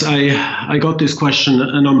 Yes, I got this question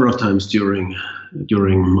a number of times during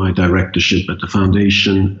my directorship at the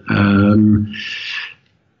foundation.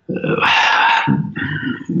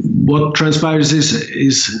 What transpires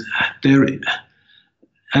is there.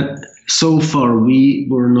 So far, we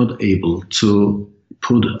were not able to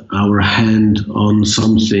put our hand on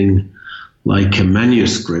something like a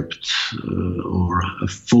manuscript or a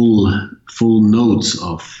full notes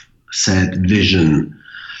of said vision.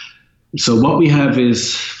 So what we have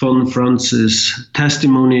is von Franz's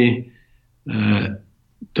testimony,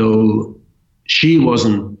 though she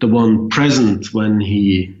wasn't the one present when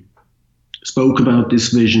he spoke about this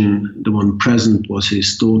vision. The one present was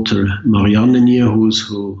his daughter Marianne Nierhuus,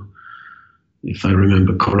 who, if I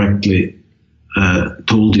remember correctly,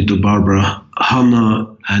 told it to Barbara Hanna,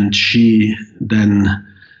 and she then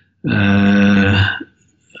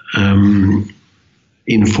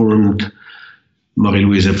informed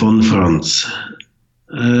Marie-Louise von Franz.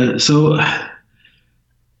 So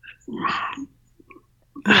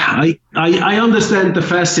I understand the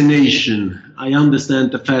fascination. And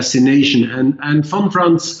von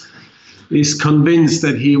Franz is convinced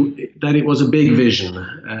that it was a big vision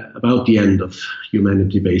about the end of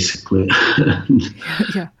humanity, basically.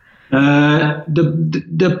 Yeah.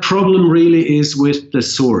 The problem really is with the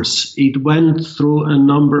source. It went through a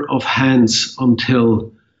number of hands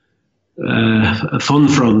until von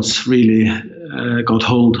Franz really got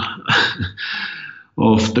hold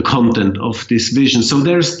of the content of this vision. So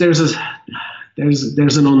there's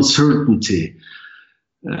an uncertainty.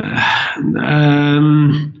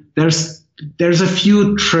 There's a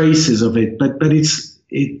few traces of it, but it's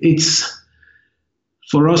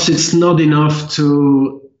for us. It's not enough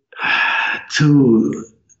to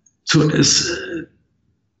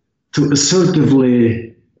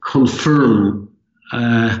assertively confirm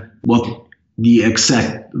what the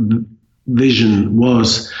exact vision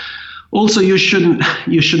was. Also, you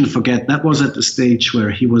shouldn't forget that was at the stage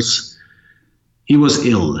where he was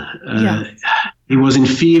ill. He was in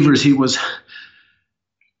fevers.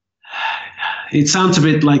 It sounds a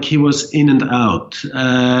bit like he was in and out.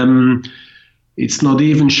 It's not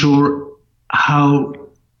even sure how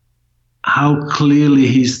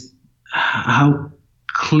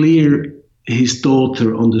clear his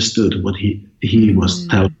daughter understood what he was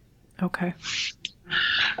telling. Okay.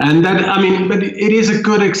 And that, I mean, but it is a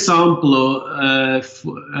good example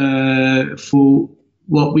for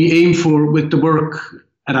what we aim for with the work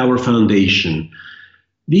at our foundation.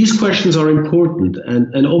 These questions are important,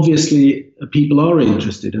 and obviously people are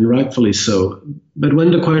interested, and rightfully so. But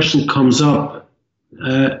when the question comes up,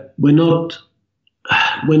 we're not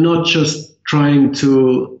just trying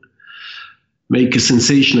to make a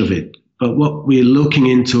sensation of it, but what we're looking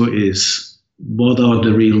into is, what are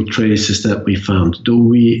the real traces that we found? Do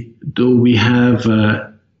we have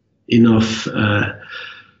enough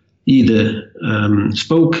either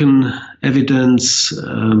spoken evidence,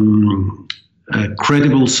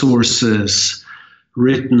 credible sources,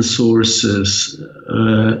 written sources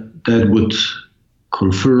that would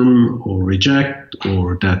confirm or reject,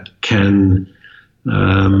 or that can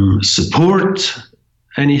support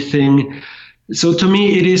anything? So to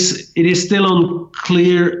me, it is still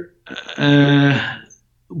unclear.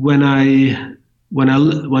 When I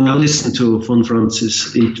listen to von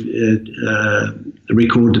Franz's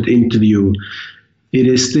recorded interview, it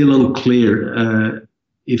is still unclear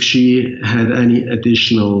if she had any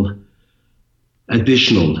additional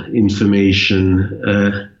information.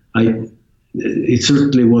 It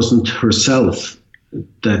certainly wasn't herself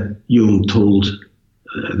that Jung told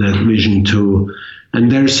that vision to, and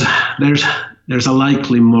there's a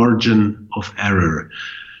likely margin of error.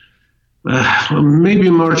 Maybe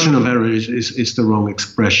a margin of error is the wrong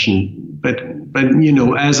expression, but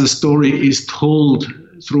as a story is told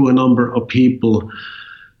through a number of people,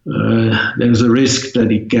 there's a risk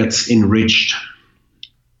that it gets enriched.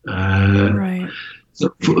 Right.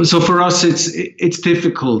 So for us, it's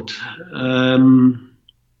difficult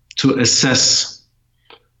to assess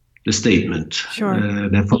the statement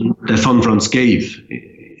that von Franz gave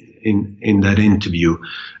in that interview.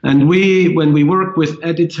 And when we work with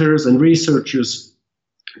editors and researchers,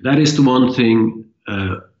 that is the one thing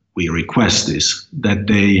we request, is that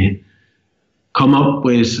they come up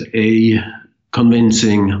with a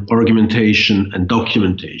convincing argumentation and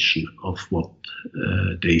documentation of what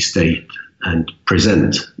they state and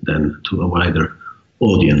present then to a wider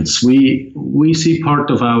audience. We see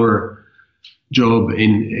part of our job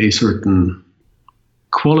in a certain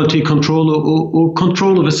quality control or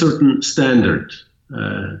control of a certain standard.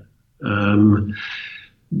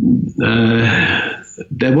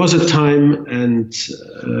 There was a time, and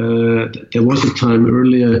there was a time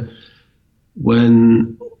earlier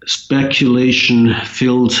when speculation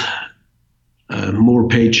filled more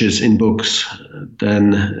pages in books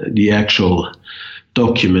than the actual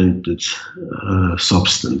documented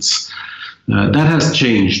substance. That has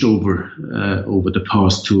changed over the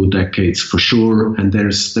past 2 decades for sure, and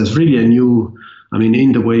there's really a new,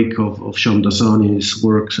 in the wake of Shamdasani's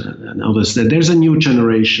works and others, there's a new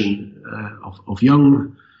generation of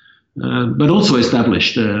young, but also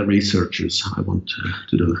established researchers. I want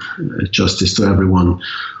to do justice to everyone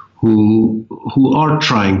who are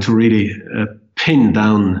trying to really pin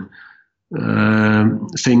down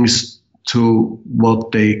things to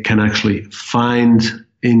what they can actually find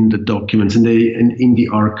in the documents and in the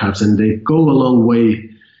archives, and they go a long way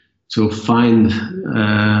to find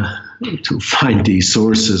these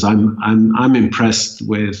sources. I'm impressed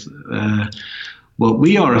with what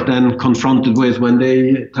we are then confronted with when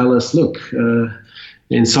they tell us, look,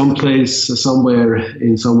 in some place, somewhere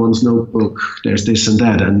in someone's notebook, there's this and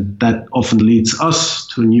that often leads us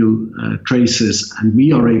to new traces, and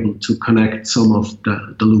we are able to connect some of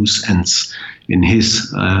the loose ends in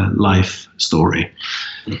his life story,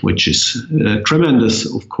 which is tremendous,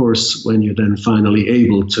 of course, when you're then finally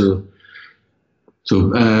able to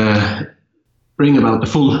bring about a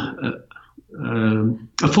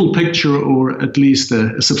full picture, or at least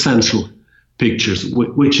a substantial picture,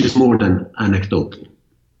 which is more than anecdotal.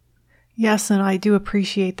 Yes, and I do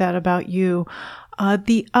appreciate that about you.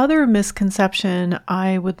 The other misconception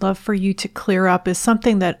I would love for you to clear up is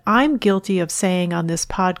something that I'm guilty of saying on this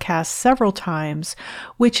podcast several times,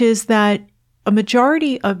 which is that a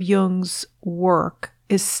majority of Jung's work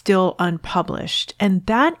is still unpublished, and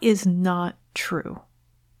that is not true.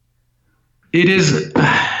 It is.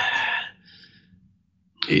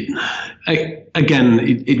 It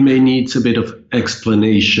may need a bit of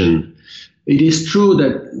explanation. It is true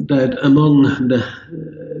that among the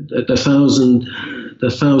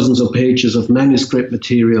thousands of pages of manuscript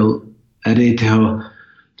material at ETH,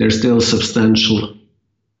 there's still substantial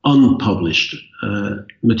unpublished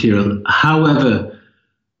material. However,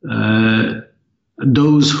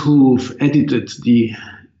 those who've edited the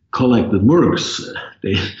collected works,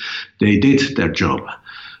 they did their job,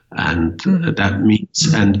 and that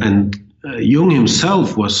means and Jung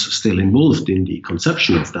himself was still involved in the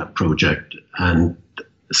conception of that project, and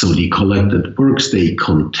so the collected works, they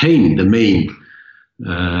contain the main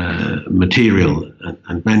material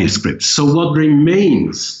and manuscripts. So what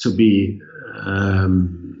remains to be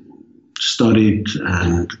studied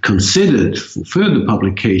and considered for further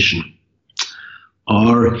publication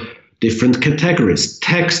are different categories: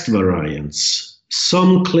 text variants,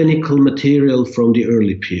 some clinical material from the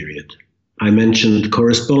early period. I mentioned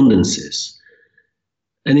correspondences.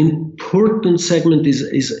 An important segment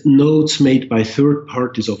is notes made by third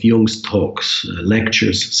parties of Jung's talks,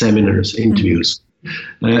 lectures, seminars, interviews.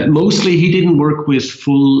 Mostly he didn't work with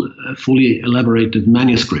fully elaborated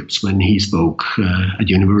manuscripts when he spoke at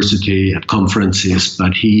university, at conferences,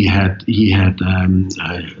 but he had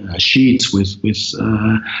sheets with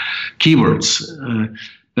keywords.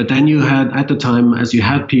 But then you had, at the time, as you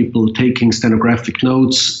had people taking stenographic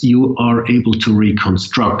notes, you are able to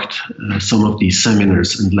reconstruct some of these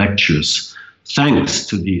seminars and lectures thanks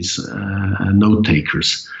to these note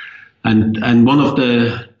takers. And one of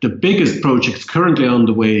the biggest projects currently on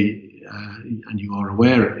the way, and you are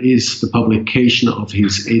aware, is the publication of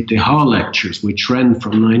his ETH lectures, which ran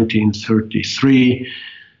from 1933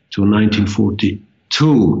 to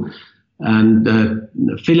 1942. And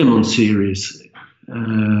the Philemon series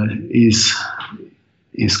is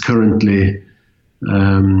currently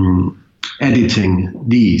editing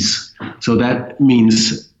these. So that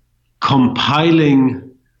means compiling,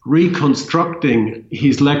 reconstructing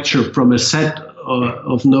his lecture from a set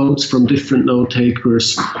of notes from different note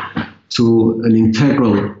takers to an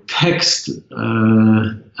integral text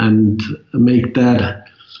and make that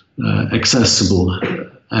accessible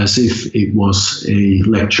as if it was a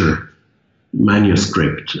lecture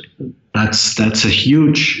manuscript. That's a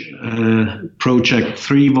huge project.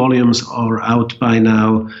 3 volumes are out by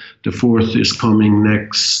now. The 4th is coming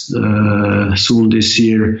next soon this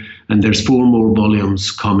year, and there's 4 more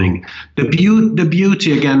volumes coming. The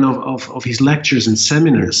beauty again of his lectures and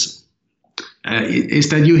seminars is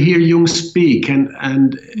that you hear Jung speak,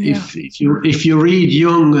 and if you read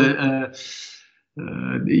Jung,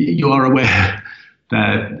 you are aware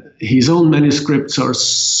that his own manuscripts are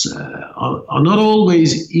not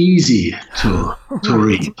always easy to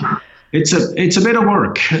read. It's a bit of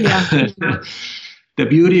work. Yeah. The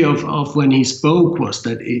beauty of when he spoke was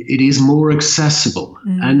that it is more accessible.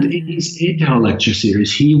 Mm-hmm. And in his ETH lecture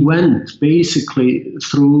series, he went basically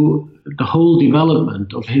through the whole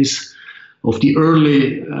development of the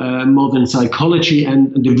early modern psychology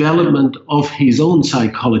and development of his own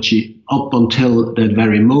psychology up until that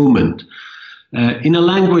very moment. In a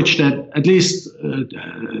language that, at least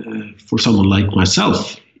for someone like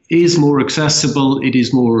myself, is more accessible, it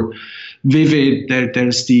is more vivid.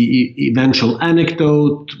 There's the eventual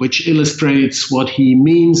anecdote which illustrates what he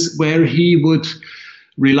means, where he would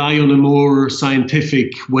rely on a more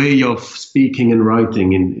scientific way of speaking and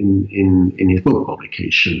writing in his book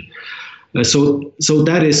publication. So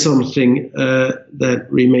that is something that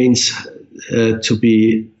remains to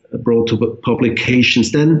be brought to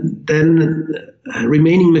publications. Then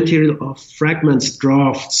remaining material of fragments,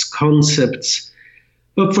 drafts, concepts,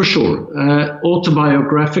 but for sure,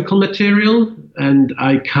 autobiographical material, and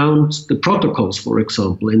I count the protocols, for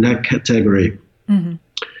example, in that category. Mm-hmm.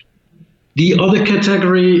 The other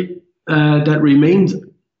category that remained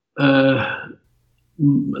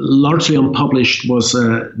largely unpublished was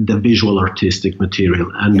the visual artistic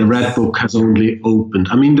material, and the Red Book has only opened.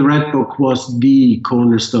 I mean, the Red Book was the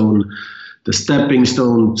cornerstone, the stepping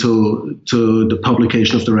stone to the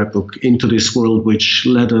publication of the Red Book into this world, which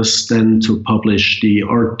led us then to publish the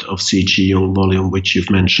Art of C.G. Jung volume, which you've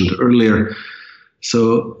mentioned earlier.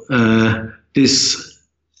 So this,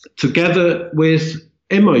 together with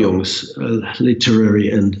Emma Jung's literary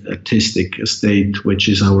and artistic estate, which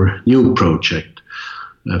is our new project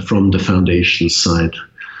from the foundation side.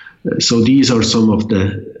 So these are some of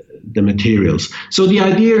the materials. So the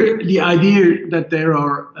idea that there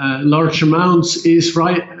are large amounts is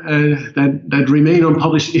right, that remain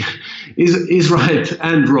unpublished is right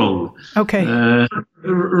and wrong. Okay.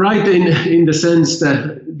 Right in the sense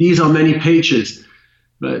that these are many pages,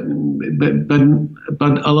 but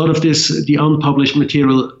a lot of this, the unpublished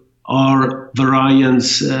material, are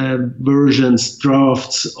variants, versions,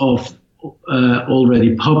 drafts of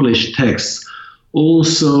already published texts.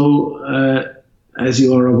 Also, as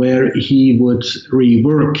you are aware, he would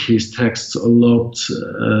rework his texts a lot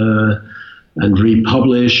and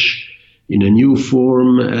republish in a new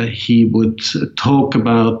form. He would talk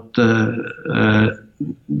about the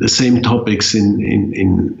same topics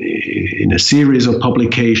in a series of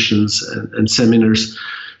publications and seminars.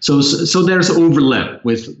 So there's overlap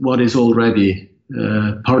with what is already,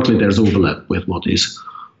 partly there's overlap with what is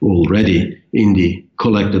already in the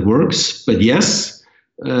collected works. But yes,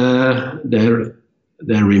 there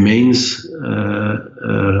remains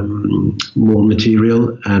more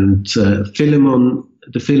material, and the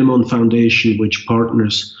Philemon Foundation, which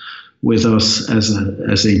partners with us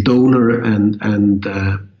as a donor and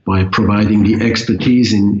by providing the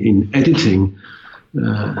expertise in editing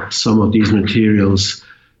some of these materials,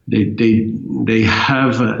 they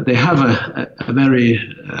have a very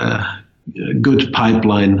good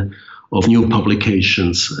pipeline of new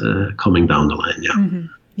publications coming down the line. Yeah. Mm-hmm.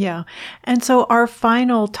 Yeah. And so our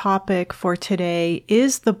final topic for today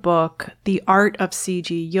is the book, The Art of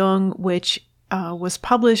C.G. Jung, which was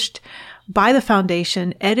published by the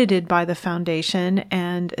Foundation, edited by the Foundation.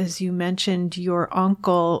 And as you mentioned, your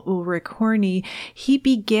uncle, Ulrich Horney, he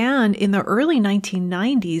began in the early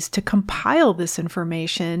 1990s to compile this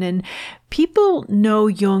information. And people know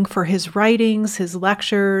Jung for his writings, his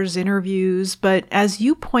lectures, interviews, but as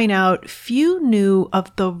you point out, few knew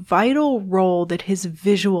of the vital role that his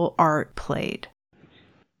visual art played.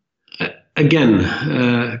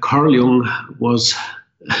 Again, Carl Jung was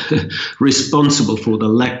responsible for the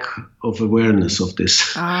lack of awareness of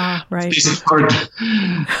this. Right. This part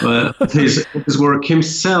of his work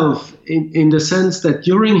himself, in the sense that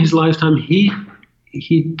during his lifetime he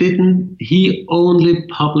only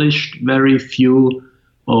published very few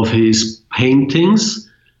of his paintings,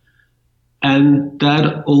 and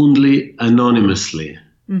that only anonymously.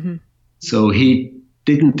 Mm-hmm. So he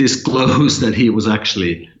didn't disclose that he was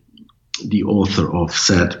actually the author of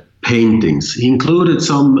said paintings. He included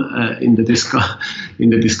some in the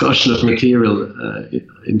discussion of material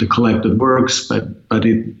in the collected works, but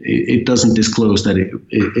it doesn't disclose that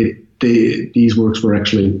these works were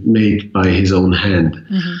actually made by his own hand.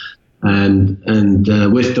 Mm-hmm.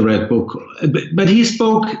 And with the Red Book, but he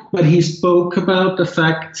spoke about the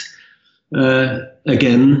fact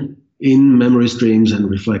again in Memories, Dreams, and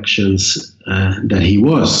Reflections that he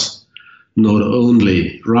was not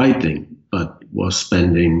only writing, but was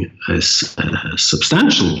spending a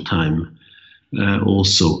substantial time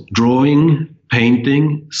also drawing,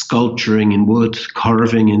 painting, sculpturing in wood,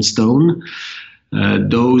 carving in stone.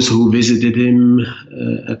 Those who visited him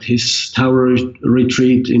at his tower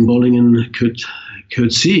retreat in Bollingen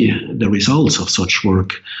could see the results of such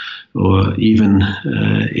work. Or even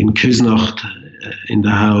in Küsnacht, in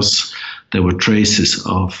the house, there were traces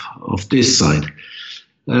of this side.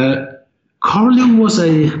 Carl Jung was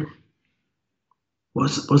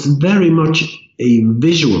very much a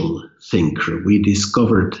visual thinker, we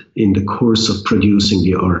discovered in the course of producing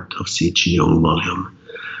the Art of C.G. Jung volume.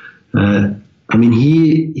 I mean,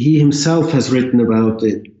 he himself has written about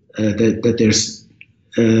it, that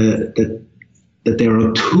there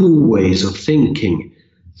are two ways of thinking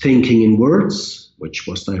in words, which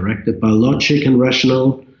was directed by logic and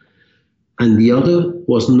rationale, and the other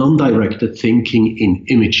was non-directed thinking in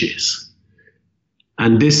images.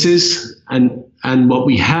 And this is, and what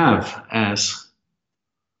we have as,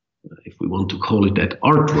 if we want to call it that,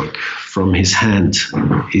 artwork from his hand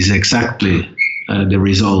is exactly the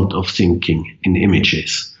result of thinking in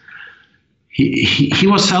images. He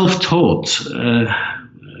was self-taught,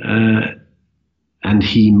 and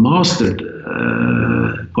he mastered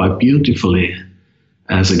quite beautifully,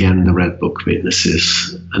 as again the Red Book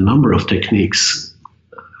witnesses, a number of techniques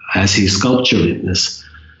as his sculpture witness.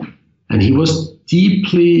 And he was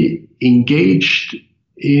deeply engaged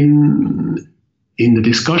in the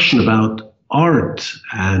discussion about art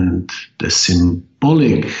and the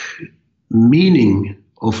symbolic meaning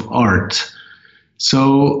of art.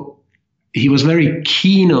 So he was very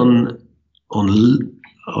keen on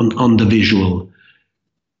the visual.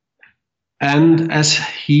 And as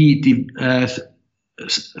he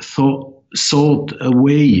sought a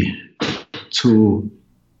way to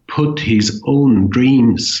put his own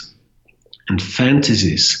dreams and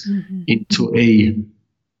fantasies mm-hmm. into a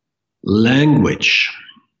language,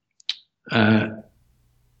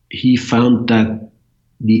 he found that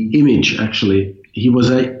the image actually, he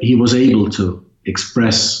was able to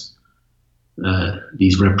express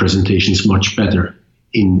these representations much better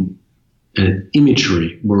in an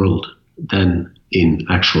imagery world than in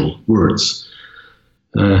actual words.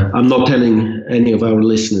 I'm not telling any of our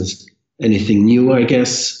listeners anything new, I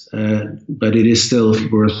guess, but it is still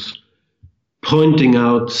worth pointing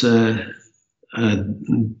out the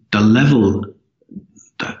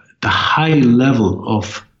high level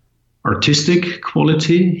of artistic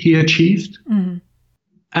quality he achieved. Mm-hmm.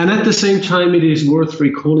 And at the same time, it is worth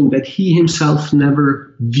recalling that he himself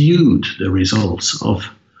never viewed the results of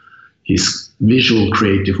his visual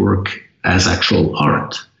creative work as actual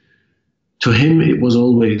art. To him, it was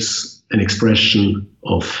always an expression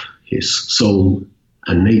of his soul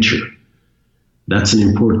and nature. That's an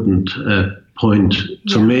important point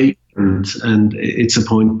to make, and it's a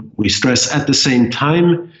point we stress. At the same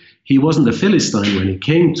time, he wasn't a Philistine when it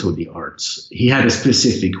came to the arts. He had a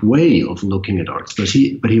specific way of looking at arts, but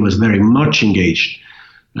he was very much engaged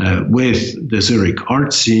with the Zurich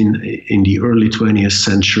art scene in the early 20th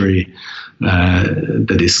century.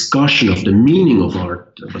 The discussion of the meaning of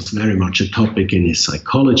art was very much a topic in his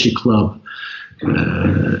psychology club,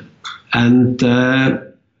 and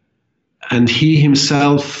he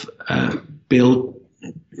himself built,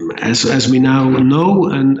 as we now know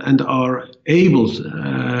and are able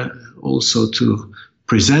also to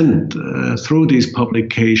present through these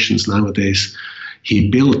publications nowadays, he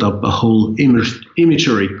built up a whole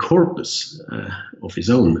imagery corpus of his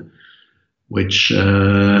own, which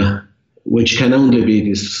can only be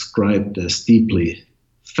described as deeply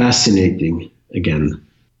fascinating again.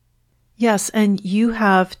 Yes, and you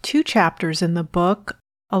have 2 chapters in the book,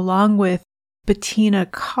 along with Bettina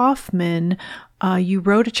Kaufmann. You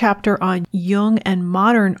wrote a chapter on Jung and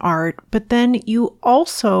modern art, but then you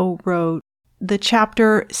also wrote the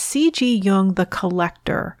chapter C.G. Jung, the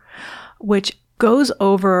Collector, which goes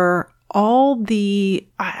over all the,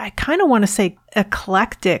 I kind of want to say,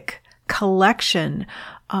 eclectic collection,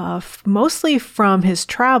 mostly from his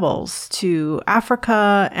travels to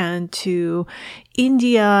Africa and to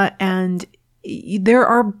India, and there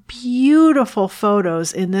are beautiful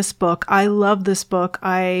photos in this book. I love this book.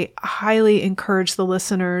 I highly encourage the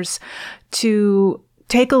listeners to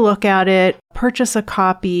take a look at it, purchase a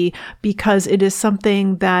copy, because it is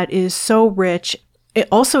something that is so rich. It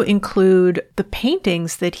also includes the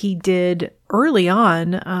paintings that he did early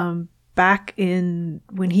on, back in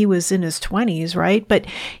when he was in his 20s, right? But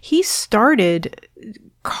he started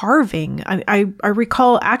carving. I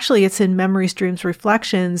recall, actually, it's in Memories, Dreams,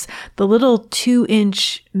 Reflections, the little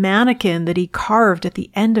 2-inch mannequin that he carved at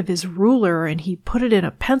the end of his ruler, and he put it in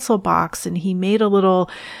a pencil box, and he made a little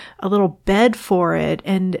bed for it.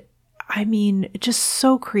 And I mean, just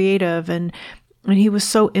so creative, and he was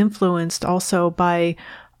so influenced also by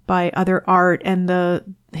other art, and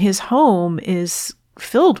his home is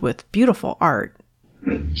filled with beautiful art.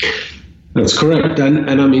 That's correct, and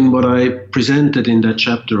I mean, what I presented in that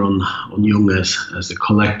chapter on Jung as a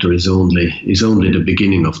collector is only the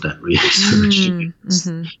beginning of that research.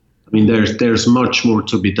 Mm-hmm. I mean, there's much more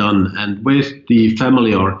to be done, and with the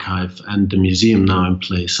family archive and the museum now in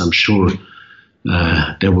place, I'm sure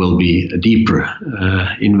there will be a deeper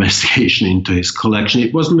investigation into his collection.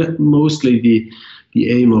 It was mostly the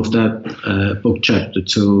aim of that book chapter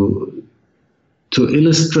to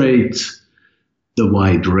illustrate the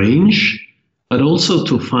wide range, but also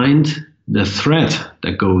to find the thread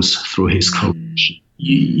that goes through his collection.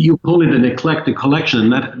 You call it an eclectic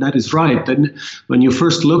collection, and that is right. Then when you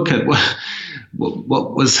first look at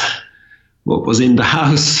what was in the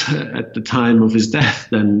house at the time of his death,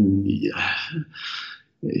 then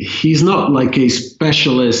he's not like a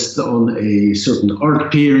specialist on a certain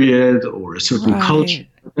art period or a certain culture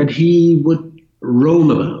that he would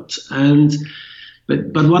roam about.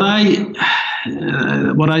 But what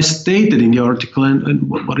I stated in the article, and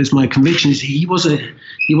what is my conviction, is he was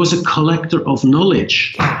a collector of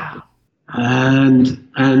knowledge, and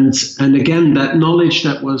again, that knowledge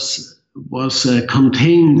that was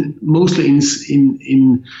contained mostly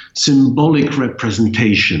in symbolic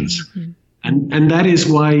representations, mm-hmm. and that is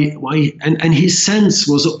why and his sense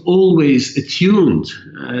was always attuned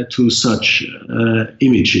to such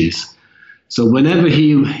images. So whenever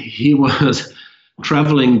he was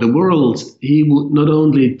traveling the world, he would not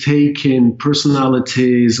only take in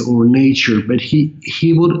personalities or nature, but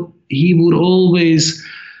he would always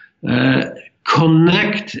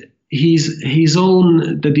connect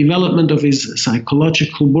the development of his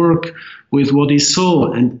psychological work with what he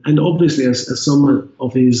saw, and obviously as some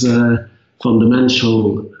of his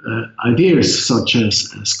fundamental ideas, such as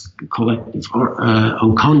collective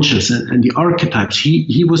unconscious and the archetypes,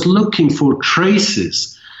 he was looking for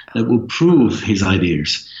traces that would prove his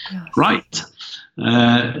ideas. Yes. Right.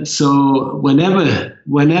 So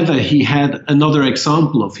whenever he had another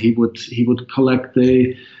example of, he would collect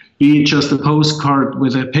be it just a postcard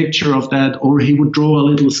with a picture of that, or he would draw a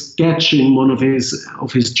little sketch in one of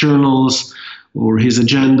his journals or his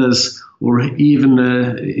agendas, or even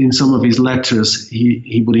in some of his letters,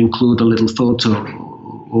 he would include a little photo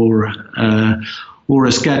or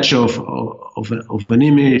a sketch of an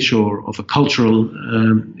image or of a cultural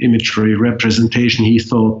imagery representation he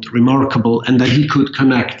thought remarkable and that he could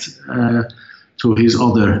connect to his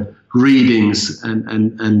other readings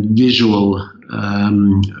and visual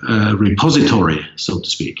repository, so to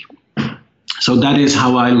speak. So that is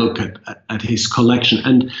how I look at his collection,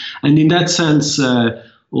 and in that sense,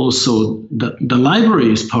 also the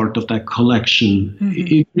library is part of that collection.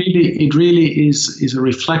 Mm-hmm. It really is a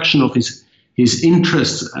reflection of his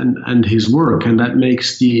interests and his work, and that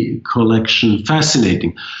makes the collection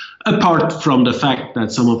fascinating. Apart from the fact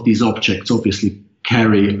that some of these objects obviously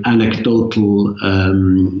carry anecdotal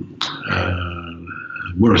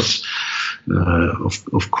worth.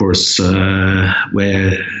 Of course,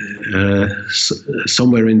 where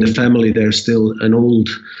somewhere in the family there's still an old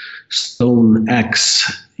stone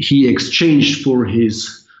axe he exchanged for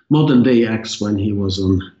his modern day axe when he was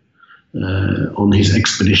on his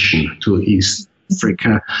expedition to East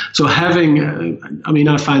Africa. So having,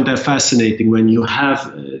 I find that fascinating when you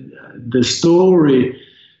have the story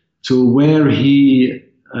to where he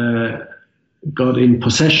got in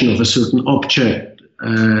possession of a certain object,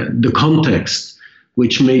 the context,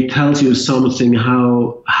 which may tell you something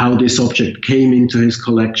how this object came into his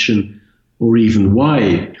collection, or even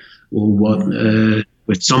why, or what.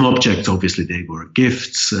 With some objects, obviously, they were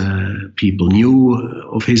gifts. People knew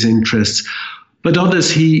of his interests, but others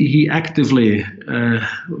he actively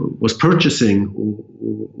was purchasing,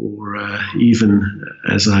 or even,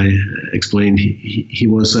 as I explained, he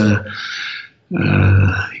was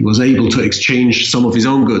able to exchange some of his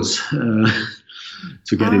own goods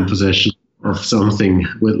to get in possession of something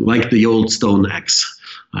like the old stone axe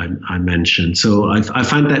I mentioned. So I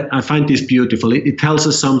find this beautiful. It tells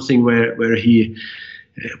us something where he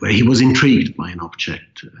was intrigued by an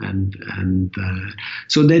object, and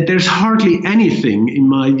so that there's hardly anything, in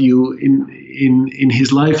my view, in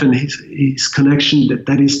his life and his connection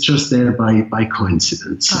that is just there by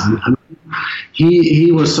coincidence.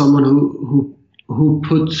 He was someone who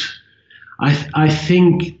put, I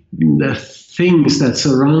think, the things that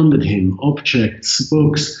surrounded him, objects,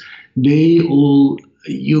 books,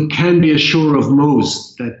 you can be assured of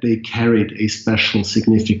most that they carried a special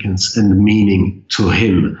significance and meaning to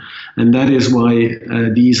him. And that is why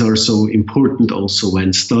these are so important also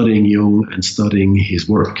when studying Jung and studying his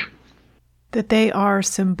work. That they are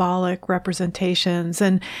symbolic representations.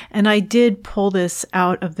 And I did pull this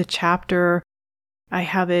out of the chapter. I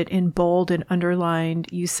have it in bold and underlined.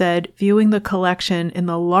 You said, viewing the collection in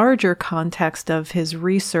the larger context of his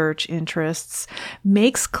research interests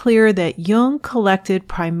makes clear that Jung collected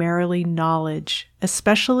primarily knowledge,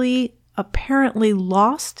 especially apparently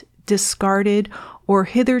lost, discarded, or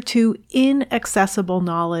hitherto inaccessible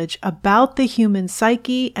knowledge about the human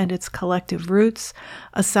psyche and its collective roots,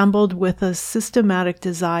 assembled with a systematic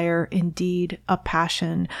desire, indeed a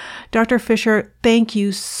passion. Dr. Fischer, thank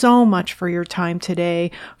you so much for your time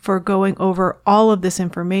today, for going over all of this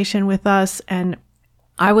information with us. And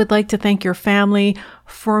I would like to thank your family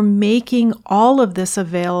for making all of this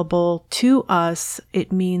available to us.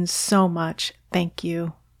 It means so much. Thank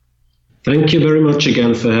you. Thank you very much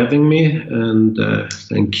again for having me, and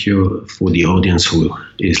thank you for the audience who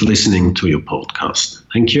is listening to your podcast.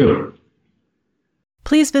 Thank you.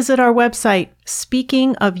 Please visit our website,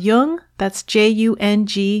 Speaking of Jung, that's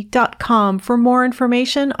JUNG.com, for more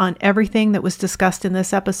information on everything that was discussed in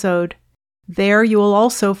this episode. There you will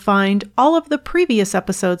also find all of the previous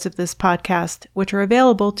episodes of this podcast, which are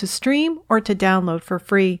available to stream or to download for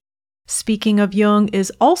free. Speaking of Jung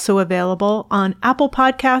is also available on Apple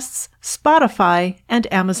Podcasts, Spotify,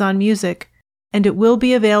 and Amazon Music, and it will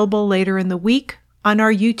be available later in the week on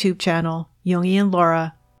our YouTube channel, Jungian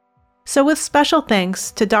Laura. So with special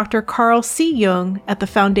thanks to Dr. Carl C. Jung at the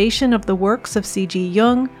Foundation of the Works of C.G.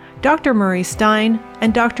 Jung, Dr. Murray Stein,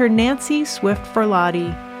 and Dr. Nancy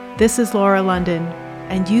Swift-Forlati, this is Laura London,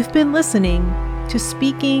 and you've been listening to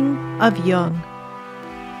Speaking of Jung.